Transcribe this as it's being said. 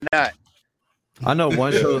not? I know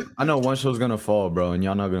one show. I know one show's gonna fall, bro, and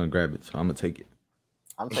y'all not gonna grab it. So I'm gonna take it.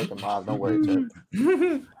 I'm taking Mob. Don't worry,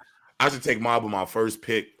 Chip. I should take Mob with my first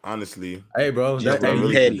pick, honestly. Hey, bro, Just hey,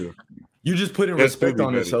 really petty. You just putting Yes, respect be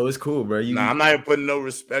on it, petty. so it's cool, bro. Nah, I'm not even putting no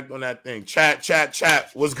respect on that thing. Chat.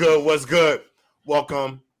 What's good? What's good?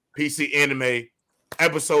 Welcome, PC Anime,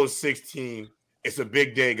 episode 16. It's a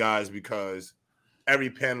big day, guys, because every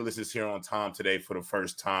panelist is here on time today for the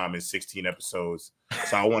first time in 16 episodes.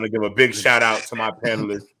 So I want to give a big shout out to my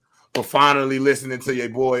panelists for finally listening to your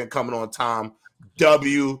boy and coming on time.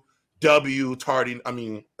 Attentiveness.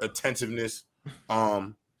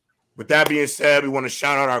 With that being said, we want to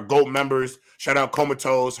shout out our GOAT members. Shout out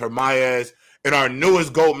Comatose, Hermayez, and our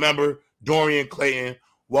newest GOAT member, Dorian Clayton.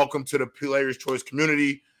 Welcome to the Players' Choice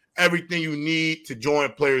community. Everything you need to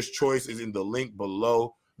join Players' Choice is in the link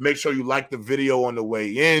below. Make sure you like the video on the way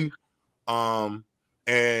in. And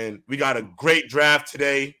we got a great draft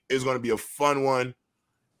today. It's going to be a fun one.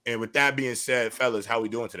 And with that being said, fellas, how we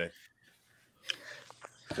doing today?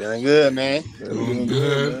 Feeling good, man. Doing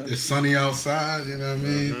good. It's sunny outside, you know what I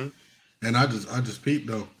mean? Mm-hmm. And I just peeped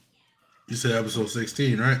though. You said episode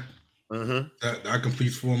 16, right? Mm-hmm. That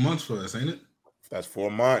completes 4 months for us, ain't it? That's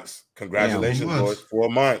 4 months. Congratulations, boys. 4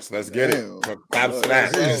 months. Let's get it.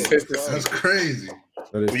 That's crazy.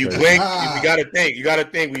 When you blink, you gotta think. You gotta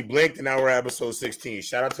think. We blinked and now we're at episode 16.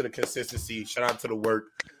 Shout out to the consistency. Shout out to the work.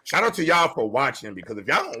 Shout out to y'all for watching, because if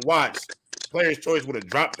y'all don't watch, Players' Choice would have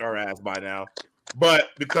dropped our ass by now. But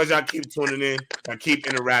because y'all keep tuning in, y'all keep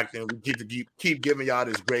interacting, we keep giving y'all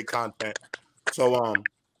this great content. So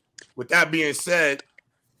with that being said,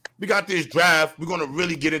 we got this draft. We're gonna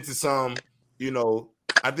really get into some,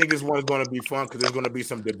 I think this one's gonna be fun because there's gonna be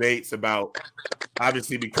some debates about,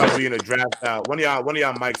 obviously, because we're in a draft out. One of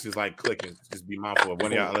y'all mics is like clicking. Just be mindful of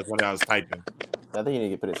unless one of y'all is typing. I think you need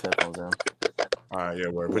to put his headphones on. All right, yeah,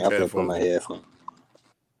 word. Put your headphones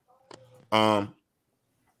on.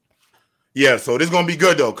 Yeah, so this is going to be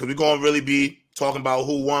good, though, because we're going to really be talking about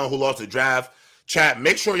who won, who lost the draft. Chat,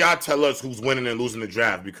 make sure y'all tell us who's winning and losing the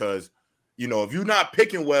draft, because, if you're not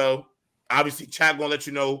picking well, obviously chat going to let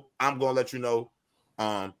you know. I'm going to let you know.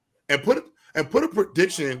 And put a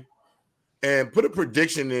prediction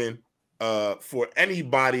in for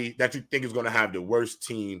anybody that you think is going to have the worst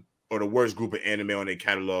team or the worst group of anime on their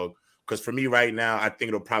catalog. Because for me right now, I think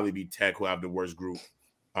it'll probably be Tech who have the worst group.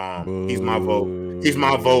 He's my vote. He's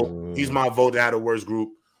my vote to have the worst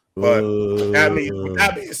group. But with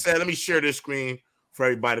that being said, let me share this screen for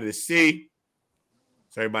everybody to see,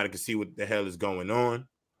 so everybody can see what the hell is going on.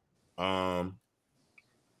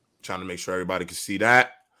 Trying to make sure everybody can see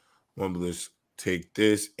that. Let's take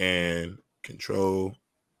this and control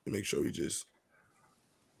to make sure we just.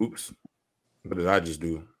 Oops, what did I just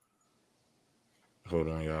do? Hold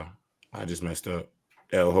on, y'all. I just messed up.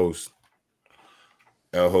 L host.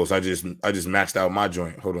 I just maxed out my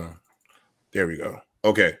joint. Hold on. There we go.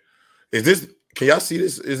 Okay. Can y'all see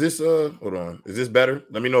this? Is this hold on. Is this better?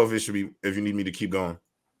 Let me know if you need me to keep going.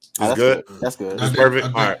 Is good? That's good. That's perfect.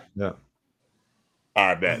 All right. Yeah. All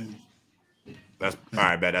right, bet. That's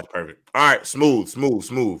perfect. All right, smooth.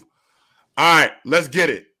 All right, let's get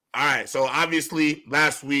it. All right. So obviously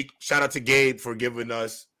last week, shout out to Gabe for giving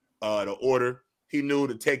us the order. He knew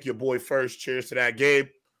to take your boy first. Cheers to that, Gabe.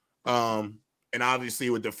 And obviously,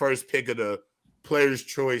 with the first pick of the Players'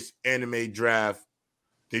 Choice Anime Draft,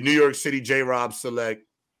 the New York City J-Rob select.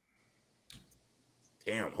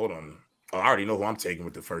 Damn, hold on. Oh, I already know who I'm taking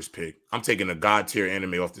with the first pick. I'm taking a god tier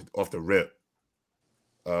anime off the rip.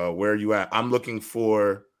 Where are you at? I'm looking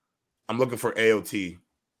for AOT.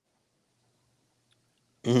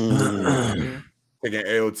 Taking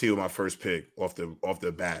AOT with my first pick off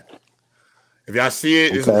the bat. If y'all see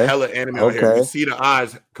it, it's hella anime out here. You see the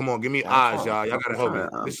eyes. Come on, give me eyes, y'all. Y'all gotta help me.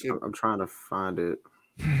 I'm trying to find it.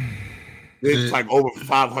 There's like over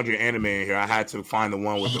 500 anime in here. I had to find the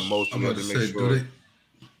one with the most. I'm about to make sure.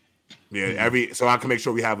 Yeah, so I can make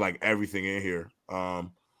sure we have like everything in here.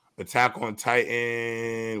 Attack on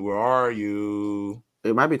Titan. Where are you?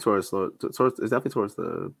 It might be towards. It's definitely towards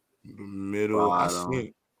the middle.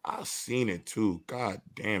 I've seen it too. God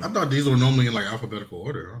damn it. I thought these were normally in like alphabetical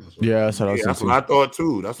order. Honestly. Yeah, that's what I thought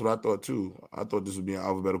too. That's what I thought too. I thought this would be in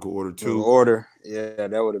alphabetical order too. Yeah,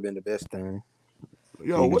 that would have been the best thing.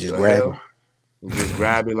 Yo, what the hell? Just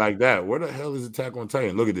grab it like that. Where the hell is Attack on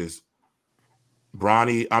Titan? Look at this.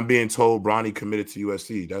 Bronny, I'm being told Bronny committed to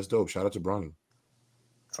USC. That's dope. Shout out to Bronny.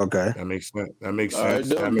 Okay. That makes sense. That makes sense.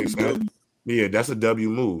 Yeah, that's a W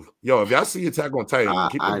move. Yo, if y'all see Attack on Titan,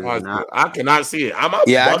 keep I your eyes. not. I cannot see it. I'm up.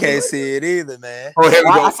 Yeah, I can't see it either, man. Oh, here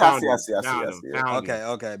we go. I Found see him. it. Found him.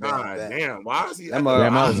 Okay, God bam. damn. Why is he That at mother-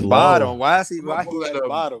 Damn, that was bottom. low. Why is he? I'm Why gonna he at pull the it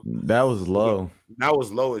bottom? That was low. That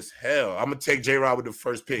was low as hell. I'm gonna take J-Rod with the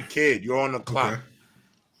first pick. Kid, you're on the clock. Okay.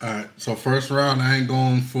 All right. So first round, I ain't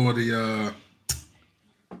going for the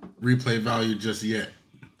replay value just yet.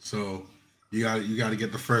 So you got to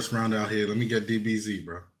get the first round out here. Let me get DBZ,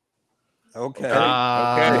 bro. Okay. Okay.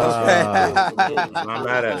 I'm not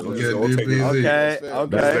mad at it. We'll We'll get take this.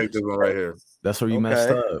 DBZ. Let's take this one right here. That's where you messed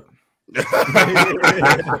up.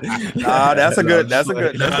 That's a good. That's a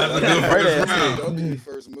good. That's a good Great first ass round. W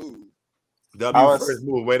first move. First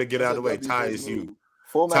move. Way to get out of the way. That's a Ty, W it's first you. move.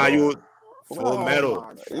 Full Ty, metal. you full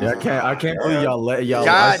metal. Yeah, I can't believe y'all let y'all.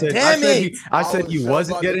 God I said, damn it. I said you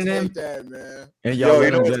wasn't about to getting him, take that, man. and y'all Yo, let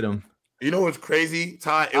you know him get him. You know what's crazy,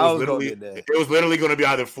 Ty? It I was was gonna literally get that. it was literally going to be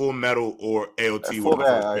either Full Metal or AOT. Full with the first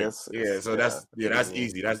Metal, pick. yes. Yeah, so that's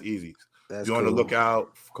easy. That's easy. That's You're on the cool.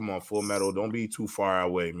 lookout. Come on, Full Metal. Don't be too far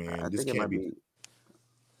away, man. I This think it can't might be be.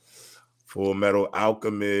 Full Metal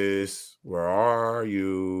Alchemist. Where are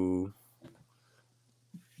you?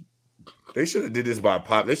 They should have did this by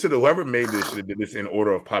pop. They should have whoever made this should have did this in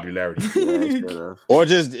order of popularity. Or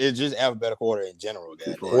just alphabetical order in general,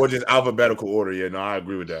 guys. Or just alphabetical order. Yeah, no, I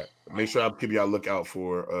agree with that. Make sure I keep y'all lookout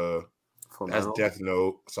for Full that's metal. Death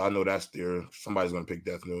Note. So I know that's there. Somebody's gonna pick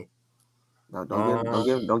Death Note. No,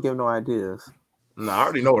 don't give no ideas. No, I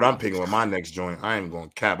already know what I'm picking with my next joint. I ain't going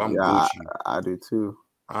to cap. I'm Yeah, Gucci. I do too.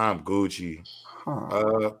 I'm Gucci.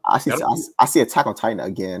 Huh. I I see Attack on Titan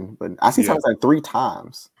again, but I see Titan like 3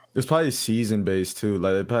 times. It's probably season based too.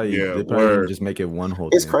 Like they probably word. just make it one whole.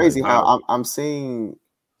 It's thing. crazy Like, how I'm seeing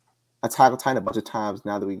Attack on Titan a bunch of times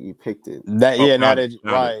now that you picked it.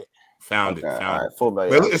 Found it. Right, full But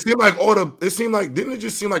metal. it seemed like didn't it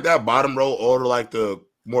just seem like that bottom row order, like the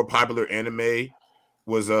more popular anime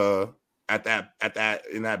was at that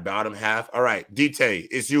in that bottom half. All right, DT,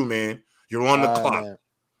 it's you, man. You're on the clock. Man.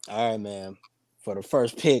 All right, man. For the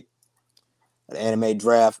first pick of the anime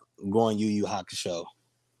draft, I'm going Yu Yu Hakusho.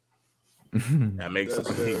 That makes That's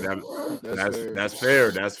fair. that's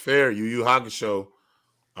fair. That's fair. Yu Yu Hakusho.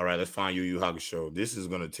 All right, let's find Yu Yu Hakusho. This is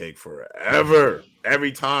gonna take forever.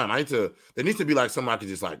 Every time there needs to be like somebody could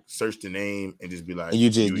just like search the name and just be like You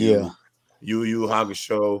just Yu Yu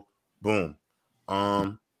Hakusho. Boom.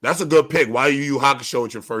 That's a good pick. Why Yu Yu Hakusho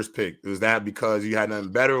with your first pick? Was that because you had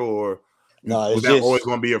nothing better, or was that always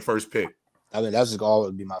gonna be your first pick? I mean, that's just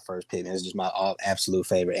always be my first pick. Man. It's just my absolute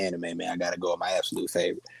favorite anime, man. I gotta go with my absolute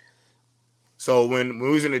favorite. So when we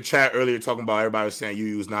was in the chat earlier talking about everybody was saying Yu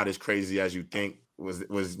Yu's not as crazy as you think. Was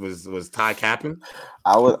Ty capping?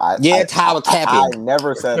 Ty was capping. I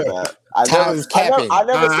never said that. Ty was capping. I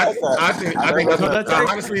never said that. I think that's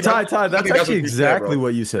actually exactly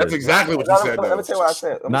what you said. That's exactly what you said. Let me tell you what I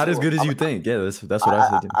said. Not as good as you think. Yeah, that's what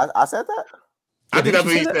I said. I said that. I think that's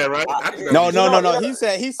what he said, right? No. He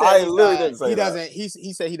said I literally didn't say he that. doesn't.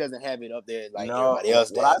 He said he doesn't have it up there like everybody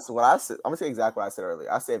else. What I said, I'm gonna say exactly what I said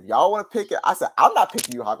earlier. I said if y'all want to pick it, I said I'm not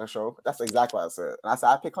picking Yu Yu Hakusho. That's exactly what I said. And I said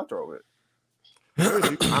I pick Hunter over it. Where's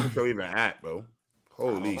Yu Yu Hakusho even at, bro?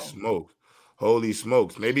 Holy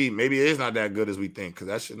smokes! Maybe it is not that good as we think because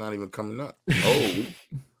that shit not even coming up. Oh,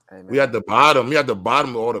 we at the bottom. We at the bottom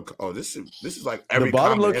of all the. Oh, this is like every the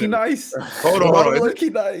bottom common looking enemy. nice. Hold on.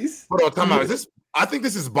 Looking nice. Hold on, time out. Is this? I think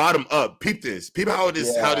this is bottom up. Peep this. Peep how this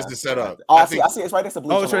is set up. Oh, I see. It's right next to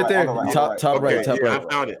blue. Oh, it's right there. Top right. I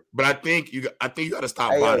found it. But I think you got to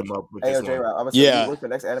stop bottom up with this one. I'm gonna say look for the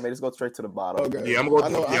next anime. Just go straight to the bottom. Okay. Yeah, I'm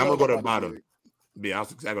gonna go to the bottom. Yeah,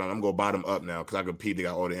 that's exactly right. I'm gonna go bottom up now because I can peep. They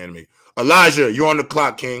got all the anime. Elijah, you're on the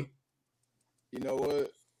clock, King. You know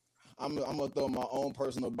what? I'm gonna throw my own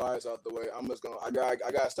personal bias out the way. I'm just gonna. I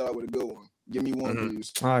gotta start with a good one. Give me one,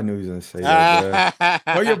 please. I knew he was gonna say that,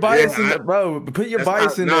 bro. Put your bias in there, bro. Put your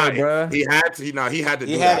bias in there, bro. He had to. He had to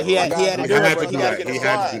do He that. had to do that. He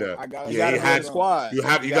had to do that. He had squad. You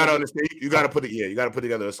gotta understand. You gotta put it. Yeah, you gotta put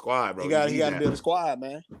together a squad, bro. You gotta build a squad,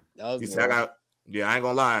 man. You said I ain't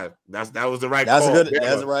gonna lie. That was the right That's call.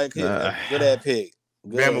 That's the right pick. Good at pick.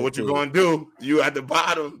 Bama, what you gonna do? You at the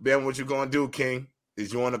bottom. Bama, what you gonna do, King?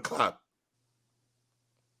 Is you on the clock?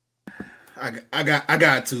 I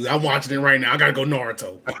got to. I'm watching it right now. I gotta go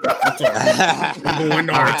Naruto. I'm going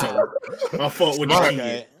Naruto. I fought with the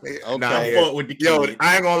kid. Okay. I fought with the kid. Yo,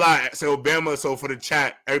 I ain't gonna lie. So Bama, for the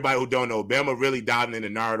chat, everybody who don't know, Bama really diving into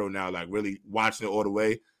Naruto now, like really watching it all the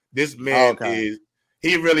way. This man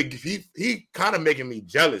he kind of making me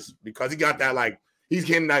jealous because he got that like he's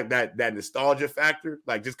getting like that nostalgia factor,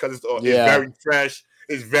 like just because it's very fresh,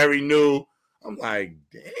 it's very new. I'm like,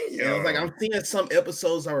 damn. And I was like, I'm seeing some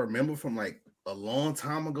episodes I remember from like a long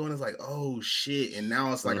time ago, and it's like, oh shit. And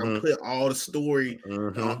now it's like I'm putting all the story,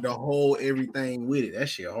 the whole everything with it. That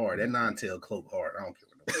shit hard. That nine-tail cloak hard. I don't care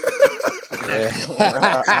what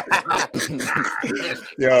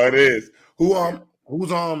Yo, it is.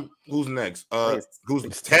 Who's next?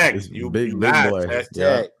 Who's Tech? You big guys, boy. Tech.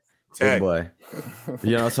 Yeah. Tech. Big boy.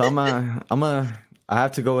 You know, so I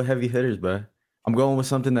have to go with heavy hitters, bro. I'm going with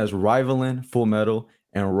something that's rivaling Full Metal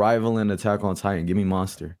and rivaling Attack on Titan. Give me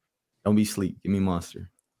Monster. Don't be sleep. Give me Monster.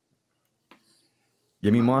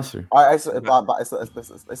 Give me Monster. All right, it's at the bottom. It's at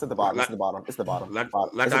the bottom. It's the bottom. I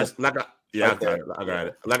got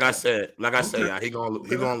it. Like I said, yeah, he gonna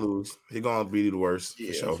lose. He gonna be the worst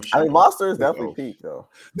for sure. I mean, Monster is definitely peak though.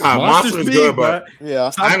 Nah, Monster is good, but yeah,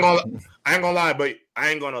 I ain't gonna lie, but I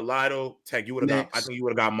ain't gonna lie though. Tech, you would have got. I think you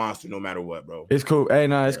would have got Monster no matter what, bro. It's cool. Hey,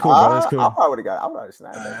 nah, it's cool, bro. It's cool. I probably would have got. I would have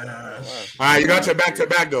snapped that. All right, you got your back to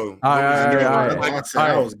back though. All right.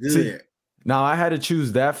 That was good. See, now I had to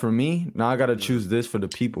choose that for me. Now I gotta choose this for the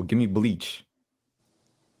people. Give me Bleach.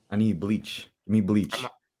 I need Bleach. Give me Bleach. Give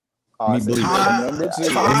me Bleach.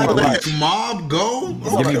 Mob go.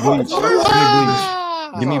 Give me Bleach.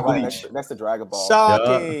 Give me Bleach. Next to Dragon Ball.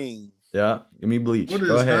 Shocking. Yeah, give me Bleach. What is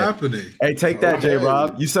Go ahead. happening? Hey, take that, J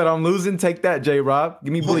Rob. You said I'm losing. Take that, J Rob.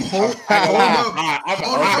 Give me Bleach. Hold I'm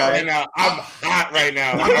hot right now.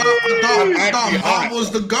 I thought Mob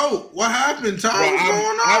was the GOAT. What happened, Ty? What's going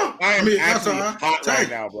on? I mean, actually hot right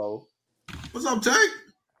now, bro. What's up, Tank?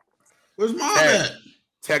 Where's Mob at?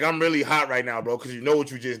 Tech, I'm really hot right now, bro, because you know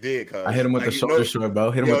what you just did. Cause I hit him with the shoulder shot,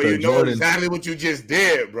 bro. Hit him with the you know Jordan. exactly what you just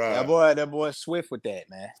did, bro. That boy swift with that,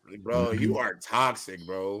 man. Bro, you are toxic,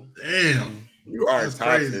 bro. Damn. You are That's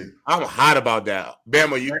toxic. crazy. I'm hot about that.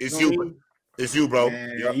 Bama, it's you, bro.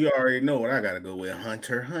 Man, you already know what I gotta go with.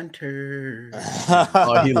 Hunter.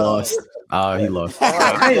 Oh, he lost. He lost.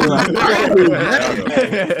 Nah,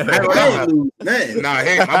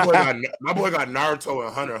 hey, my boy got Naruto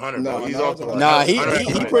and Hunter, bro. He's also he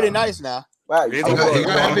pretty nice now. Wow, He got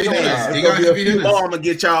heavy hitters. I'm gonna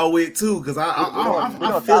get y'all with too, because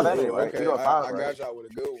I feel it. Anyway. Okay, I got y'all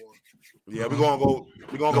with a good one. Yeah, we're gonna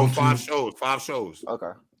go 5 shows. 5 shows.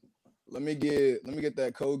 Okay. Let me get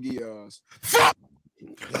that Kogi. Let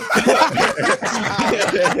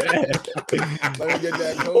me get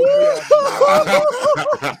that Kogi.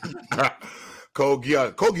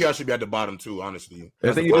 Kogia should be at the bottom too, honestly.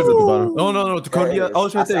 I think it is at the bottom. No. Kogi. Oh,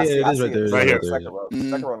 it's right there. Yeah, it is right there. Right here. Second row.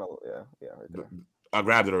 Second row. Yeah, right there. I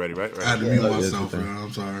grabbed it already, right? I had to mute myself, man.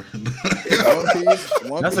 I'm sorry.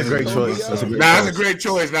 That's a great choice. That's a great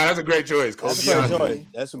choice. That's a great choice.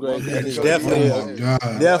 That's a great. It's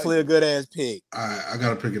definitely a good ass pick. I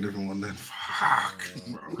gotta pick a different one then. Fuck,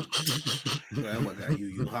 bro. I'm gonna got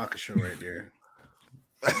you Hakusho right there.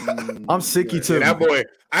 I'm sicky too. That boy,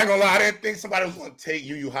 I ain't gonna lie, I didn't think somebody was gonna take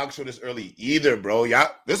Yu Yu Hakusho this early either, bro. Y'all,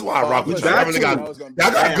 this is why I rock with you. Y'all got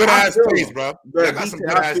good ass taste, bro. Y'all got some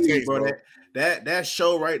good ass taste, bro. That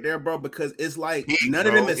show right there, bro, because it's like none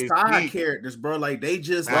of them is side characters, bro. Like they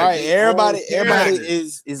just right. Everybody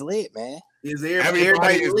is lit, man.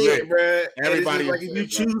 Everybody is lit, bro. Everybody like if you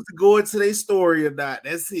choose to go into their story or not,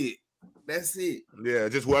 that's it. Yeah,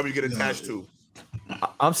 just whoever you get attached to.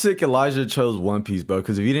 I'm sick. Elijah chose One Piece, bro.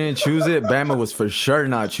 Because if he didn't choose it, Bama was for sure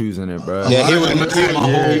not choosing it, bro. Yeah, he was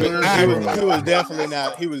definitely not. He was definitely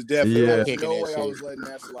not picking No that way I was shit. letting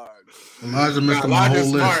that slide. Elijah missed my whole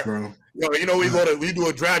list, bro. Yo, you know we do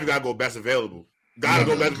a draft, you gotta go best available. Gotta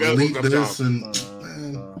go best available. This and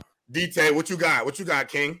D-Tay, what you got? What you got,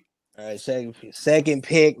 King? All right, second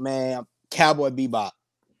pick, man. Cowboy Bebop.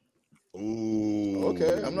 Ooh.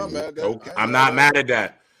 Okay, I'm not mad at that. Okay. I'm not mad at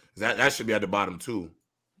that. That should be at the bottom too.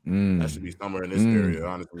 That should be somewhere in this area,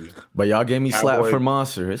 honestly. But y'all gave me slap for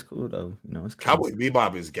Monster. It's cool though. You know, it's cool. Cowboy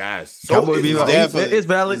Bebop is gas. So Cowboy Bebop, it's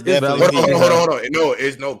valid. It's valid. Hold on.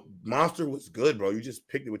 No, Monster was good, bro. You just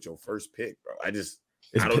picked it with your first pick, bro. I don't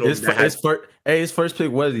know. His first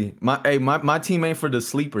pick was he. My team ain't for the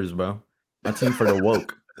sleepers, bro. My team for the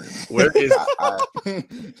woke. Where is?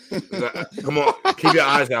 Come on, keep your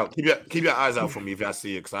eyes out. Keep your eyes out for me if y'all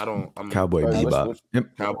see it, because I'm Cowboy Bebop.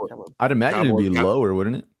 Cowboy. I'd imagine it'd be lower,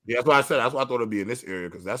 wouldn't it? Yeah, that's what I said. That's why I thought it'd be in this area,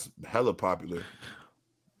 because that's hella popular.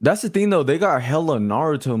 That's the thing, though. They got hella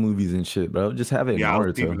Naruto movies and shit, bro. Just have it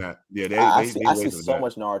Naruto. I see so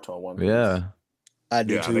much Naruto in one piece. Yeah, I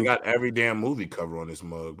do too. They got every damn movie cover on this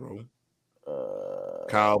mug, bro.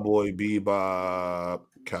 Cowboy Bebop.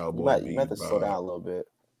 Cowboy Bebop. You might have to slow down a little bit.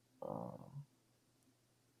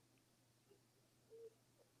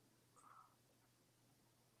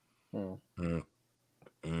 Cowboy.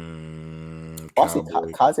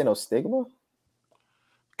 Kaze no Stigma?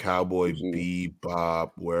 Cowboy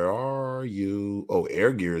Bebop. Where are you? Oh,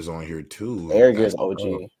 Air Gear is on here too. Air Gear's OG.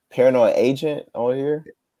 Paranoid Agent on here.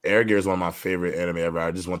 Air Gear is one of my favorite anime ever. I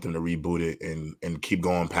just want them to reboot it and keep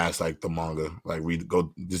going past like the manga. Like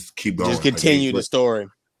just keep going. Just continue the story.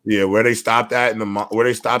 Yeah, where they stopped at in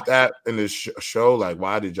the show. Like,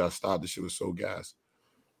 why did y'all stop? This shit was so gas.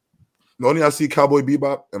 Only I see Cowboy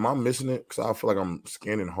Bebop. Am I missing it? Because I feel like I'm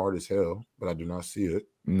scanning hard as hell, but I do not see it.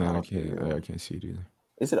 No, I can't see it either.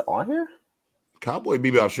 Is it on here? Cowboy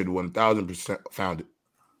Bebop should 1000% found it.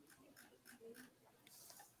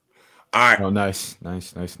 All right. Oh, nice.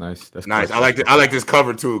 That's nice. cool. I like this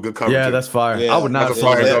cover too. Good cover. Yeah, too. that's fire. Yeah, I would not that's a say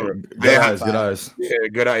fire that. cover. Good eyes. Yeah,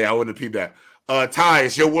 good eye. Yeah, I wouldn't repeat that. Ty,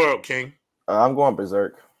 it's your world, King. I'm going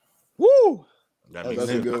Berserk. Woo! That That's makes a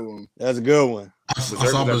sense. good one. That's a good one. I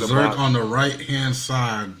saw Berserk on the right hand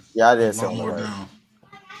side. Yeah, I A did see lot on the more right. down.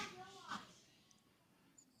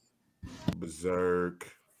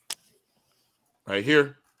 Berserk. Right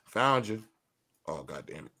here. Found you. Oh, god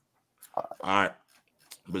damn it. All right.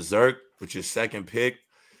 Berserk with your second pick.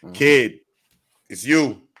 Kid, it's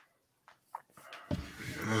you.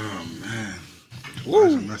 Oh man, why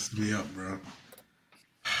is it messing me up, bro?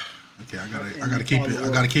 Okay, I gotta keep it. I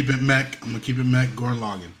gotta keep it mech. I'm gonna keep it mech. Gordon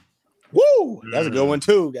Logan. Woo! That's a good one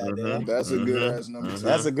too, goddamn. That's a good ass number.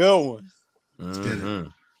 That's a good one. Let's get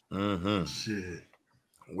it. Shit.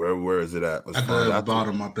 Where is it at? At the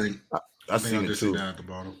bottom, I think. I seen it too. That at the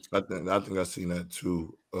bottom. I think I seen that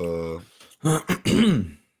too.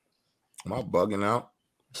 Am I bugging out?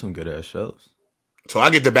 Some good ass shows. So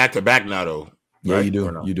I get the back-to-back now, though. Yeah, right? you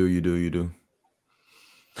do. No? You do.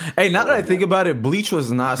 Hey, now that I think about it, Bleach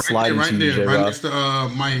was not sliding to you, right J-Rob. next to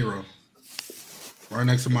My Hero. Right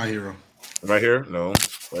next to My Hero. Right here? No.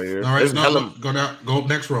 Right here. All right, no, go down. Go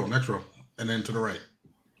next row, and then to the right.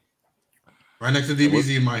 Right next to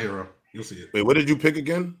DBZ and My Hero. You'll see it. Wait, what did you pick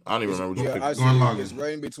again? I don't even remember what you picked. I see Gordon it's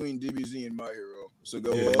right in between DBZ and My Hero. So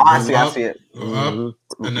go Yeah. up. I see it. Go up,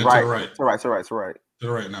 and then Right. to the right. To right. To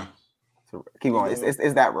the right now. Keep going.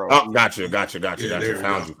 It's that row. Oh, gotcha. Yeah, there we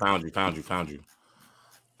Found go. you.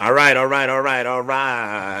 All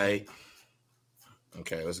right.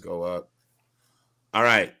 Okay, let's go up. All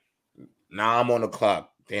right. Now I'm on the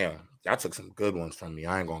clock. Damn, y'all took some good ones from me.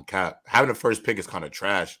 I ain't gonna cap. Having the first pick is kind of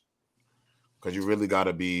trash. Because you really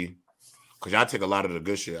gotta be, because y'all take a lot of the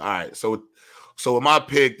good shit. All right. So with my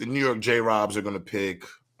pick, the New York J-Robs are gonna pick.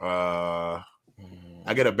 I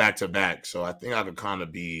get a back-to-back. So I think I could kind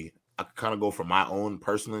of go for my own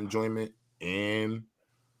personal enjoyment, and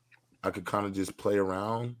I could kind of just play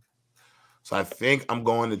around. So I think I'm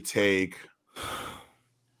going to take.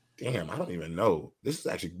 Damn, I don't even know. This is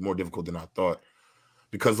actually more difficult than I thought,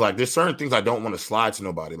 because like there's certain things I don't want to slide to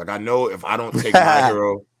nobody. Like I know if I don't take My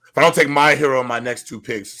Hero, if I don't take My Hero in my next two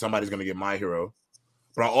picks, somebody's gonna get My Hero.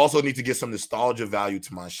 But I also need to get some nostalgia value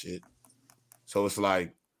to my shit. So it's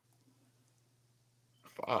like,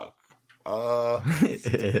 fuck. All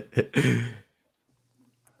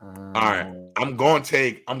right, I'm gonna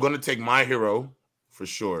take My Hero for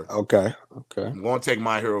sure. Okay. I'm gonna take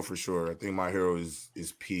My Hero for sure. I think My Hero is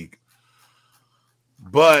peak.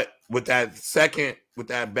 But with that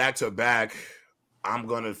back to back, I'm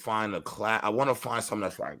gonna find I want to find something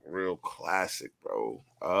that's like real classic, bro.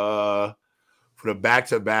 For the back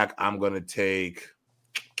to back, I'm gonna take.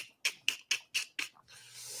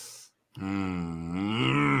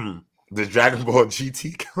 Does Dragon Ball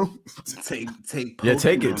GT count? Take Yeah,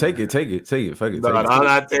 take it. Fuck it. No, I'm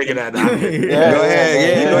not taking that. Yeah, Go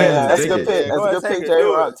ahead. That's a Take good it. pick. That's a good pick,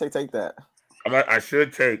 J-Rob. Take that. I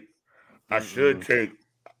should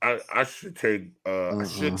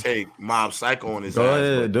take Mob Psycho on his Go ass.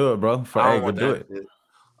 ahead, but do it, bro. I don't want do that it. shit.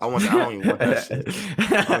 I don't even want that shit.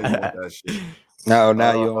 I don't even want that shit. No,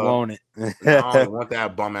 now you don't want it. I don't even want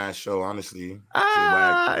that bum ass show, honestly.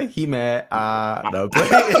 He mad. No.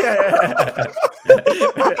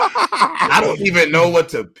 I don't even know what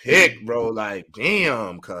to pick, bro. Like,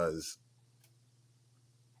 damn, cause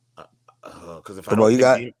if I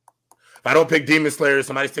don't pick Demon Slayer,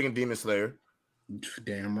 somebody's taking Demon Slayer.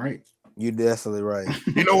 Damn right. You're definitely right.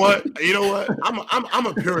 You know what? I'm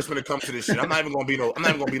a purist when it comes to this shit. I'm not even gonna be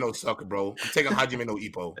no sucker, bro. I'm taking Hajime no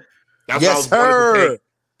Ippo. Yes, sir.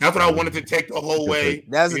 That's what I wanted to take the whole way.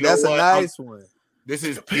 That's a nice one. This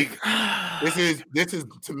is peak. This is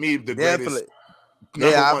to me the Definitely.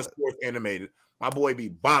 greatest number one sports animated. My boy be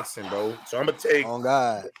boxing, bro. So I'm gonna take. Oh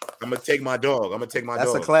God. I'm gonna take my dog.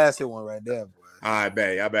 That's a classic one right there, boy. I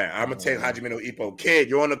bet. I'm gonna take Hajime no Ippo. Kid,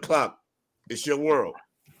 you're on the clock. It's your world.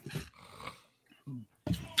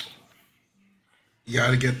 You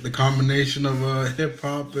gotta get the combination of hip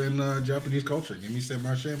hop and Japanese culture. Give me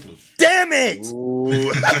Samurai Champloo. Damn it!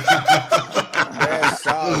 Ooh. That's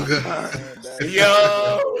solid. Good. Man. That's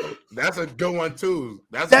Yo, that's a good one too.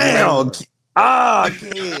 That's a Damn! good Kid,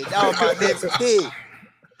 that was my next pick.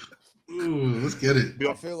 Ooh, let's get it. one. Be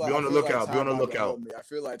on the lookout. Be on the lookout. I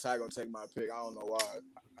feel like Ty gonna take my pick. I don't know why.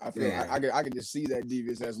 I feel Yeah. I can just see that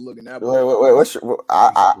devious ass looking at me. Wait. What's your,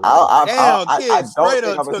 Damn, kid, don't straight think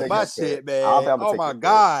up I'm gonna took take my your pick. shit, man. I don't think I'm gonna Oh take my your pick.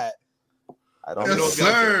 god. I don't. Let me know Yes, if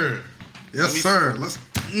y'all sir. Yes, sir. Let's.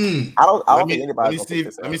 I don't Let think me anybody's gonna see. pick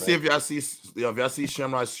this Let me out, see man. if y'all see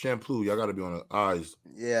Samurai Champloo. Y'all gotta be on the eyes.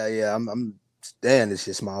 Yeah. I'm damn, this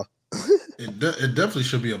shit small. It definitely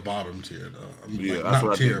should be a bottom tier, though. I mean, Yeah, like, that's not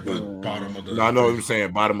what I tier, think, but too. bottom of the. No, I know what you're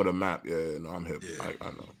saying. Bottom of the map. Yeah, no, I'm hip. Yeah. I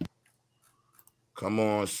know. Come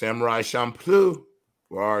on, Samurai Champloo.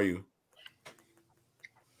 Where are you?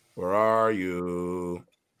 Where are you?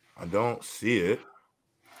 I don't see it.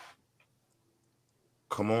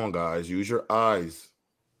 Come on, guys. Use your eyes.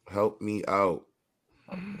 Help me out.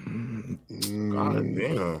 God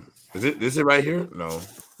damn. Is it right here? No.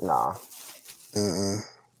 Nah.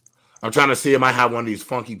 I'm trying to see it might have one of these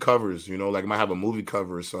funky covers, you know, like it might have a movie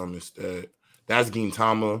cover or something instead. That's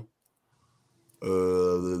Gintama.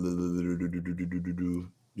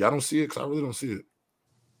 Y'all don't see it because I really don't see it.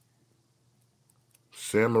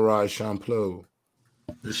 Samurai Champloo.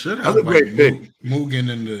 It should That's have a like great pick. Mugen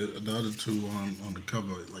and the other two on the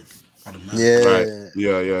cover, like on the map. Yeah. Right.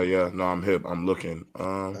 Yeah. No, I'm hip. I'm looking.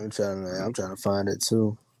 I'm trying to find it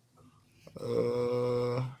too.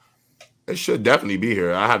 It should definitely be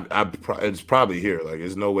here. It's probably here. Like,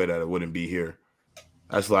 there's no way that it wouldn't be here.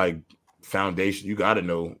 That's like foundation. You got to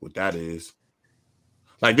know what that is.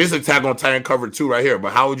 Like, this Attack on Titan cover 2 right here.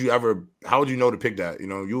 But how would you know to pick that? You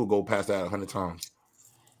know, you will go past that 100 times.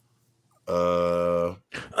 Do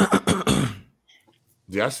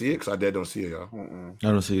I see it? Because I dead don't see it, y'all. I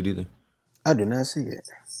don't see it either. I do not see it.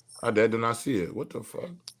 I dead do not see it. What the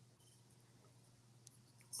fuck?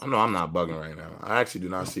 I know I'm not bugging right now. I actually do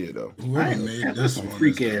not see it though. Whoever made this one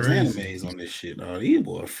freak is ass crazy. animes on this shit. Oh, these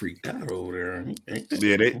boy freaked out over there.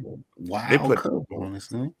 Yeah, they wild put cover on this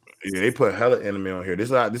thing. Yeah, they put hella anime on here. This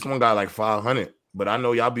one got like 500, but I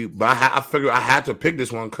know y'all be. But I figured I had to pick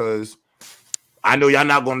this one because I know y'all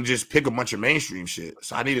not going to just pick a bunch of mainstream shit.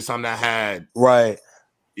 So I needed something that had right.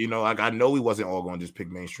 You know, like I know we wasn't all going to just pick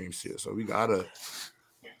mainstream shit. So we gotta.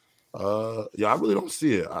 Yeah, I really don't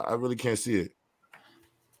see it. I really can't see it.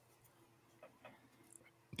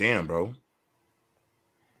 Damn, bro.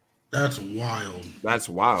 That's wild. That's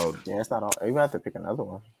wild. Yeah, it's not all. You might have to pick another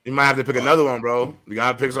one. You might have to pick another one, bro. You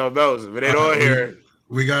gotta pick something else. If it ain't on here,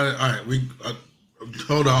 we got it. All right, we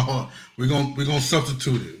hold on. We're gonna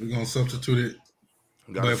substitute it. We're gonna substitute it.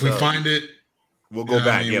 But if we find it, we'll go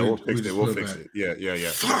back. Yeah, we'll fix it. We'll fix it. Yeah.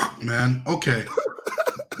 Fuck, man. Okay.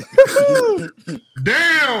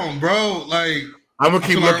 Damn, bro. Like I'm gonna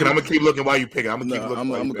keep looking. I'm gonna keep looking while you pick it. I'm gonna keep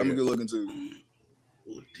looking. I'm gonna keep looking too.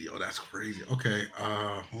 Yo, that's crazy. Okay.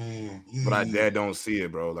 But I dead don't see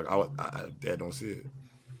it, bro. Like I dead don't see it.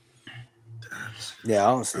 Yeah, I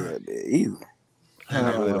don't see that bit either.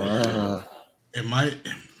 It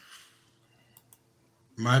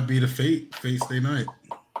might be the Fate Stay Night.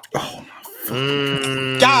 Oh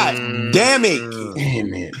my God damn it!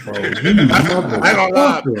 Damn it, bro. I ain't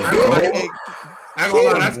gonna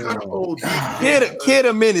lie. That's kind of old. Kid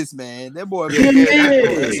a minutes, man. That boy.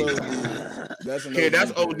 That's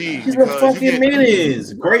OD. He's a fucking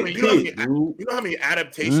menace. Great pick, dude. You know how many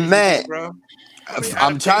adaptations, Matt, bro?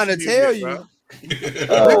 I'm trying to tell you.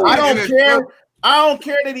 I don't care. I don't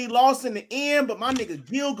care that he lost in the end, but my nigga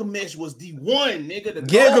Gilgamesh was the one, nigga.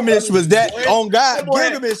 Gilgamesh was that on God.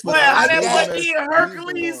 Gilgamesh was how that boy did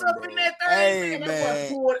Hercules up in that thing. Hey,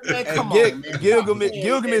 man. Come on, man.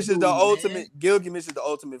 Gilgamesh is the ultimate. Gilgamesh is the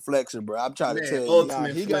ultimate flexor, bro. I'm trying to tell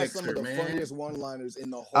you. He got some of the funniest one-liners in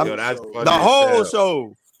the whole show. The whole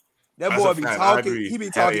show. That boy be fact. talking. He be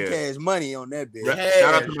talking cash money on that bitch.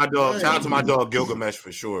 Shout out to my dog. Shout out to my dog Gilgamesh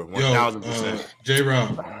for sure. 1000%.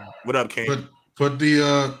 J-Rob. What up, King? Put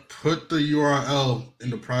the URL in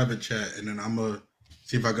the private chat, and then I'm gonna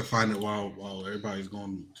see if I can find it while everybody's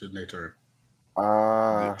going to their turn.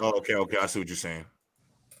 Okay. I see what you're saying.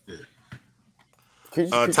 Yeah.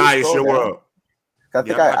 Ty, it's your world. I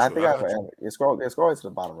think I scroll to the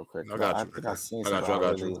bottom real quick. I got you. I think I've seen I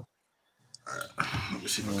got you. Let me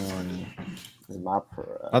see if I can find it.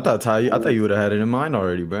 I thought you would have had it in mind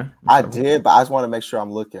already, bro. I did, but I just want to make sure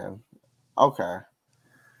I'm looking. Okay.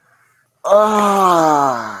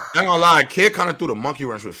 Ah, I ain't gonna lie, Kid kind of threw the monkey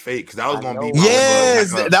wrench with Fate because that was I gonna be know. my Yes, way on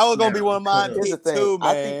the back up. that was gonna be one of mine here's the picks thing. too,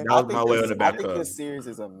 I man. think That was my way on the I back think up. this series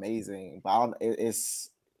is amazing, but I don't, it's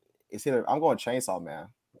either I'm going Chainsaw Man,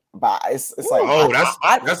 but it's like Oh, That's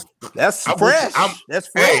I'm with you. fresh. That's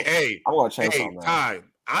fresh. Hey, I'm going Chainsaw Man. Ty.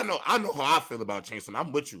 I know how I feel about Chainsaw Man.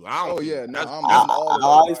 I'm with you. I don't Oh think yeah, no, that's, I'm that's,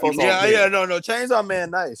 all these about folks it. on Yeah, no, Chainsaw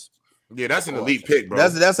Man, nice. yeah, that's an elite pick, bro.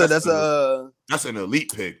 That's an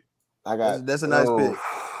elite pick. I got that's a nice pick.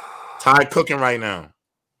 Ty cooking right now.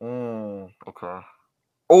 Okay.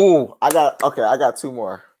 Oh, I got two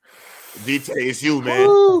more. DT, it's you, man.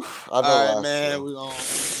 Woo. All right, man. We're gonna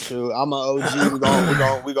shoot. I'm an OG.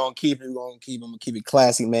 We're gonna keep it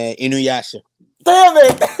classic, man. Inuyasha. Damn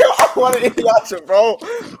it! I wanted Inuyasha, bro.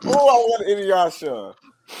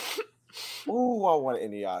 Oh, I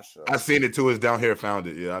wanted Inuyasha. I seen it too. It's down here. Found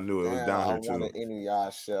it. Yeah, I knew it was down here too. I wanted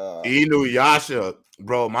Inuyasha. Inuyasha,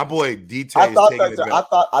 bro. My boy DT I is thought taking it back.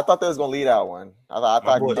 I thought they was gonna lead that one. I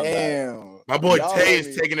thought Damn. My boy Y'all Tay let is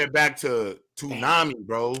me- taking it back to Toonami,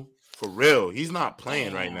 bro. For real. He's not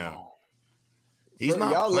playing right now. He's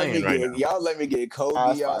not y'all playing right now. Y'all let me get Code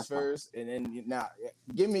That's Geass fine. first, and then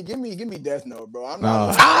give me Death Note, bro. I'm No.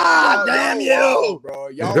 not. Damn y'all you, wild, bro.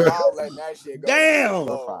 Y'all wild letting that shit go. Damn.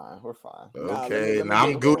 We're fine. Okay, let me now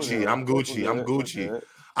I'm get Gucci. I'm Gucci.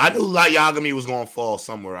 I knew Light Yagami was gonna fall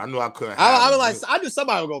somewhere. I knew I couldn't. I knew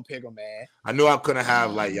somebody was gonna pick him, man. I knew I couldn't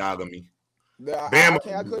have Light Yagami. I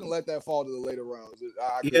couldn't let that fall to the later rounds.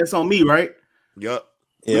 Yeah, it's on me, right? Yup.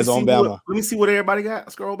 Yeah, it's on Bama. Let me see what everybody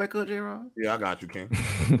got. Scroll back up, J-Rod. Yeah, I got you, King.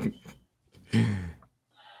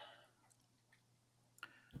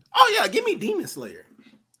 Oh yeah, give me Demon Slayer.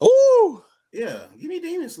 Ooh. Yeah, give me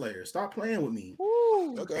Demon Slayer. Stop playing with me.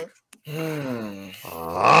 Ooh. Okay.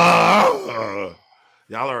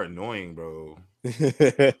 Y'all are annoying, bro.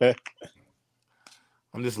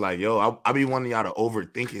 I'm just like, yo, I be wanting y'all to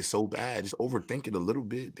overthink it so bad. Just overthink it a little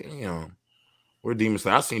bit. Damn. We're Demon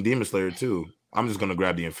Slayer. I've seen Demon Slayer too. I'm just gonna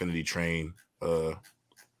grab the Infinity Train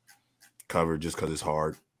cover just because it's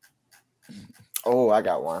hard. Oh, I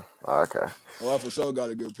got one. Okay. Well, I for sure got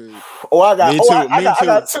a good pick. Oh, I got. Me oh, too, I me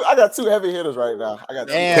got, too. I got two heavy hitters right now. I got.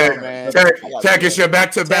 Damn, man. Tech, it's your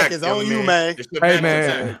back to back. Tech is on you, man. Hey,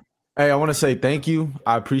 man. Hey, I want to say thank you.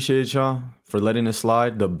 I appreciate y'all for letting it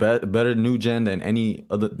slide. The better new gen than any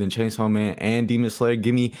other than Chainsaw Man and Demon Slayer.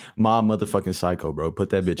 Give me my motherfucking Psycho, bro.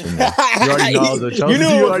 Put that bitch in there. You already know I was a chosen. You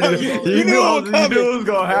knew it was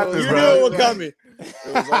gonna happen, You bro. knew it was coming.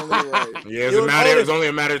 It was only right. Yeah, it was only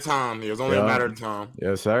a matter of time. It was only a matter of time.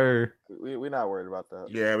 Yes, sir. We're not worried about that.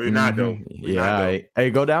 Yeah, we're not though. Hey,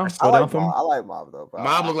 go down. Go down for me. I like Mob though.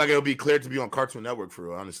 Mob look like it'll be cleared to be on Cartoon Network for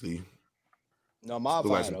real, honestly. No, Mob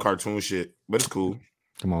look like some cartoon shit, but it's cool.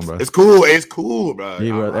 Come on, bro. It's cool. It's cool, bro.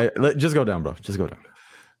 Yeah, bro. Hey, just go down, bro. Just go down.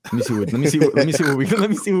 Let me see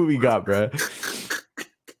what we got, bro.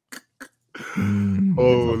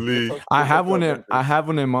 Holy! I have one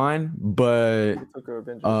in mind, but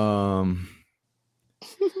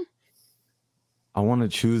I want to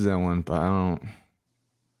choose that one, but I don't.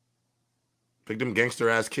 Pick them gangster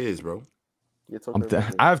ass kids, bro.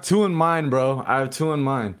 I have two in mind, bro.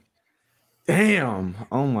 Damn!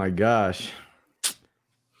 Oh my gosh!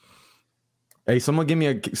 Hey, someone give me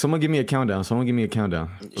a countdown. From 10.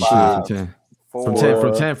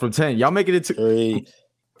 4, From 10. Y'all make it into 3,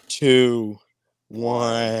 2,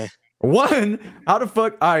 1. How the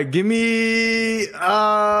fuck? All right, give me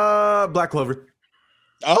Black Clover.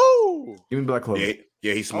 Oh, give me Black Clover.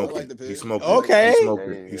 Yeah, he smoked it. He smoked it. Okay.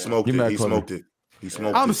 He smoked it.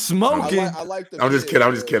 I'm smoking. I like the I'm just kidding.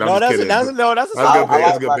 I'm just kidding. That's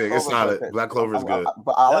a good pick. It's solid. Black Clover is good.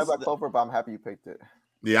 But I like Black Clover, but I'm happy you picked it.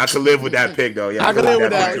 Yeah, I can live with that pick though. Yeah, I can live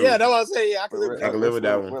with that. Yeah, that's what I say. Yeah, I can live with that. I can live with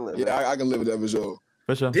that one. Yeah, I can live with that for sure.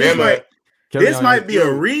 For sure. This might be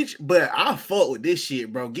a reach, but I fuck with this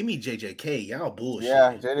shit, bro. Give me JJK. Y'all bullshit.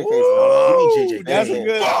 Yeah, JJK. Give me JJK. That's a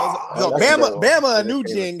good. Bama, a new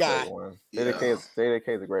gen guy. JJK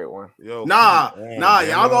is a great one. Yo, nah,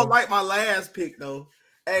 y'all gonna like my last pick though.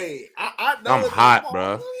 Hey, I know I'm hot,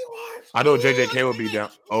 bro. I know JJK will be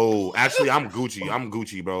down. Oh, actually, I'm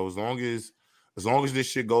Gucci, bro. As long as this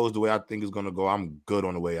shit goes the way I think it's gonna go, I'm good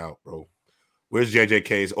on the way out, bro. Where's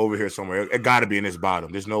JJK? It's over here somewhere. It gotta be in this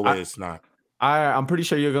bottom. There's no way it's not. I'm pretty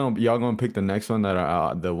sure y'all gonna pick the next one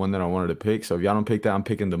the one that I wanted to pick. So if y'all don't pick that, I'm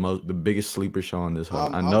picking the biggest sleeper show on this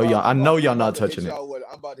whole. I know y'all not touching it.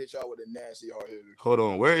 I'm about to hit y'all with a nasty hard hitter. Hold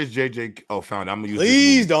on, where is JJ? Oh, found it. I'm gonna use.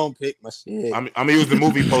 Please don't pick my shit. I'm gonna use the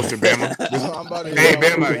movie poster, Bama. Hey,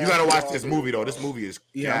 Bama, you gotta watch this movie though. This movie is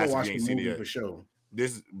I'm gonna watch the movie for sure.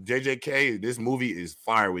 This JJK, this movie is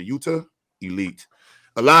fire with Utah Elite.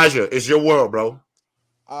 Elijah, it's your world, bro.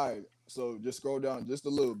 All right. So just scroll down just a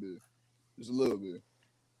little bit. Just a little bit.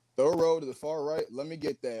 Third row to the far right. Let me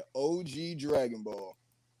get that OG Dragon Ball.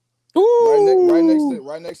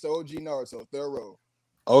 Right next to OG Naruto. Third row.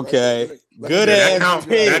 Okay. Good ass.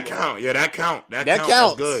 That count. That counts.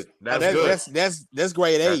 That's good. That's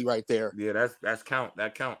grade A right there. Yeah, that's count.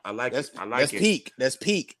 That count. I like it. I like that's it. Peak. That's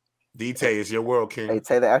peak. DT is your world, King. Hey,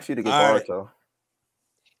 Taylor asked you to get Boruto.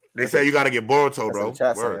 They say you got to get Boruto, bro.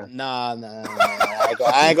 Nah.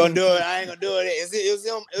 I ain't gonna do it.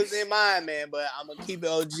 It was in mind, man. But I'm gonna keep it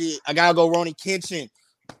OG. I gotta go Ronnie Kenshin.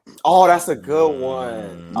 Oh, that's a good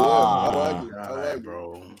one. Yeah, I like it,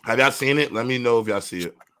 bro. Have y'all seen it? Let me know if y'all see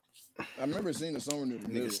it. I remember seeing it somewhere near the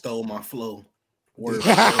middle. Nigga stole my flow. Word.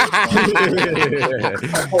 Oh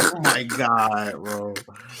my god, bro.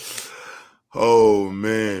 Oh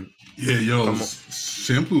man. Yeah, yo,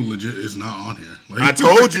 shampoo legit is not on here. Like, I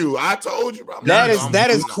told you, bro. That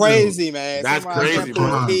is crazy, man. That's crazy,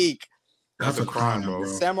 bro. Peak. That's a crime, bro.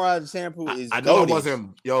 Samurai shampoo is. I know it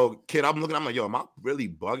wasn't, kid. I'm like, am I really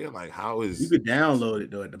bugging? Like, how is? You could download it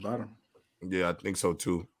though at the bottom. Yeah, I think so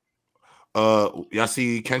too. Y'all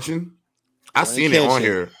see Kenshin? I seen it on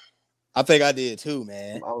here. I think I did too,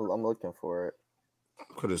 man. I'm looking for it.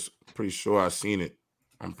 Pretty sure I seen it.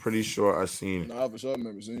 I'm pretty sure I seen it. Nah, for sure, I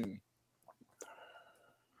remember seeing it.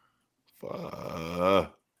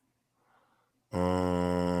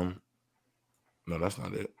 No, that's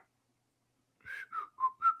not it.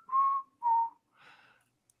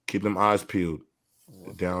 Keep them eyes peeled.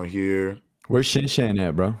 Down here. Where's Shin Shan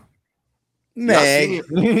at, bro? Man. Yo,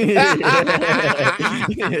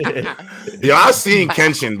 I seen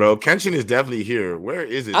Kenshin, bro. Kenshin is definitely here. Where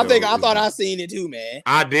is it? I thought I seen it too, man.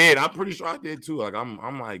 I did. I'm pretty sure I did too. Like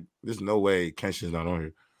I'm like, there's no way Kenshin's not on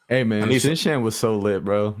here. Hey man, Shin Shan was so lit,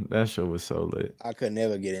 bro. That show was so lit. I could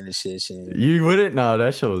never get into Shin Shan. You wouldn't? No,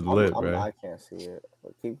 that show was lit, bro. I can't see it.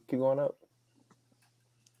 Keep going up.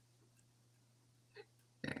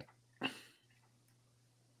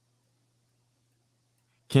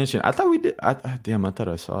 Kenshin, I thought we did. I thought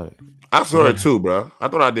I saw it. I saw it too, bro. I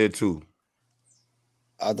thought I did too.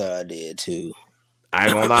 I thought I did too. I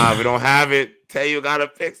ain't gonna lie, if we don't have it, tell you gotta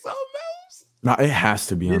pick something else. No, it has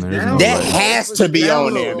to be on there. That has to be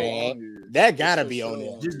on there, man. That gotta be on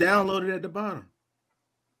there. Just download it at the bottom.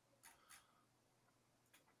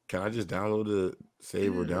 Can I just download the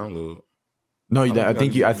save or download? No, I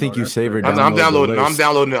think you save or download.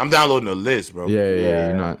 I'm downloading the list, bro. Yeah,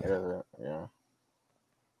 you're not. Yeah.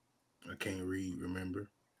 I can't read, remember?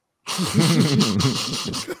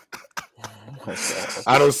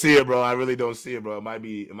 I don't see it, bro. I really don't see it, bro. It might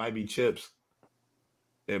be chips.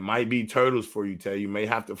 It might be turtles for you, Tay. You may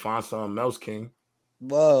have to find something else, King.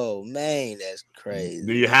 Whoa, man, that's crazy.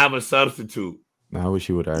 Do you have a substitute? I wish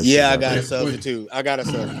you would ask. Yeah, I got a substitute.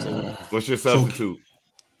 What's your substitute?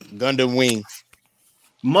 Gundam Wing.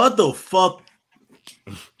 Motherfucker.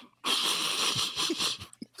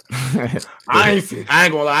 I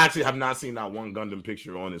ain't gonna lie. I actually have not seen that one Gundam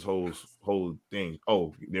picture on this whole thing.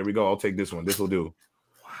 Oh, there we go. I'll take this one. This will do.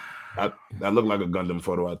 That looked like a Gundam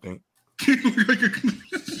photo, I think.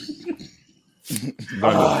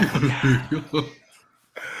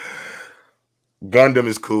 Gundam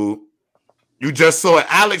is cool. You just saw it,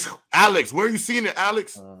 Alex. Where are you seeing it,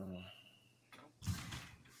 Alex?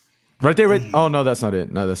 Right there, right. Oh no, that's not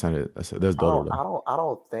it. That's Dodo. I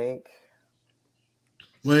don't think.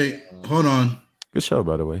 Wait, hold on. Good show,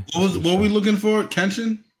 by the way. What were we looking for?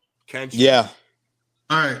 Kenshin? Yeah.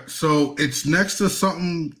 All right, so it's next to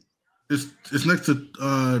something. It's next to.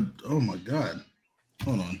 Oh my god.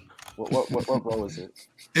 Hold on. What role is it?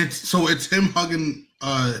 It's him hugging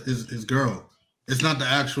his girl. It's not the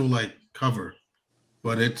actual like cover,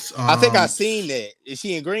 but it's. I think I seen that. Is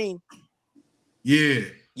she in green? Yeah.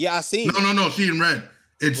 Yeah, I seen. No. She in red.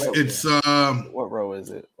 It's. What row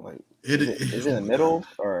is it? Like. Is it in the middle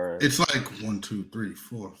or? It's like 1, 2, 3,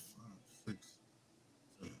 4, 5, 6,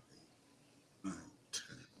 7, 8, 9, 10,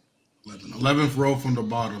 11. 11th row from the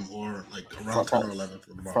bottom, or like around 10 or 11th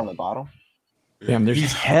from the bottom. From the bottom. Damn,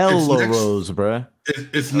 there's hella rows, bruh.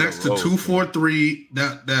 It's next to 243.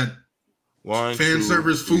 That fan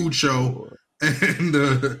service food show,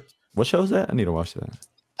 and what show is that? I need to watch that.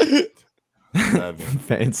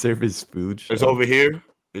 Fan service food show. It's over here.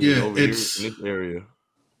 It's in this area.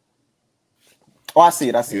 Oh, I see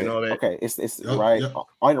it. You know that? Okay, it's right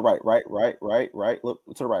on the right. Look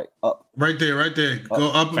to the right. Up. Right there.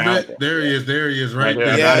 Go up a bit. There he is. Right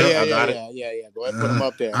there. Yeah. Go ahead, put him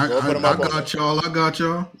up there. I got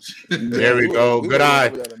y'all. There we go. Good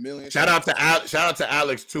eye. Shout out to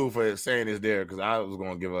Alex too for saying it's there, because I was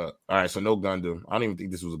gonna give up. All right, so no Gundam. I don't even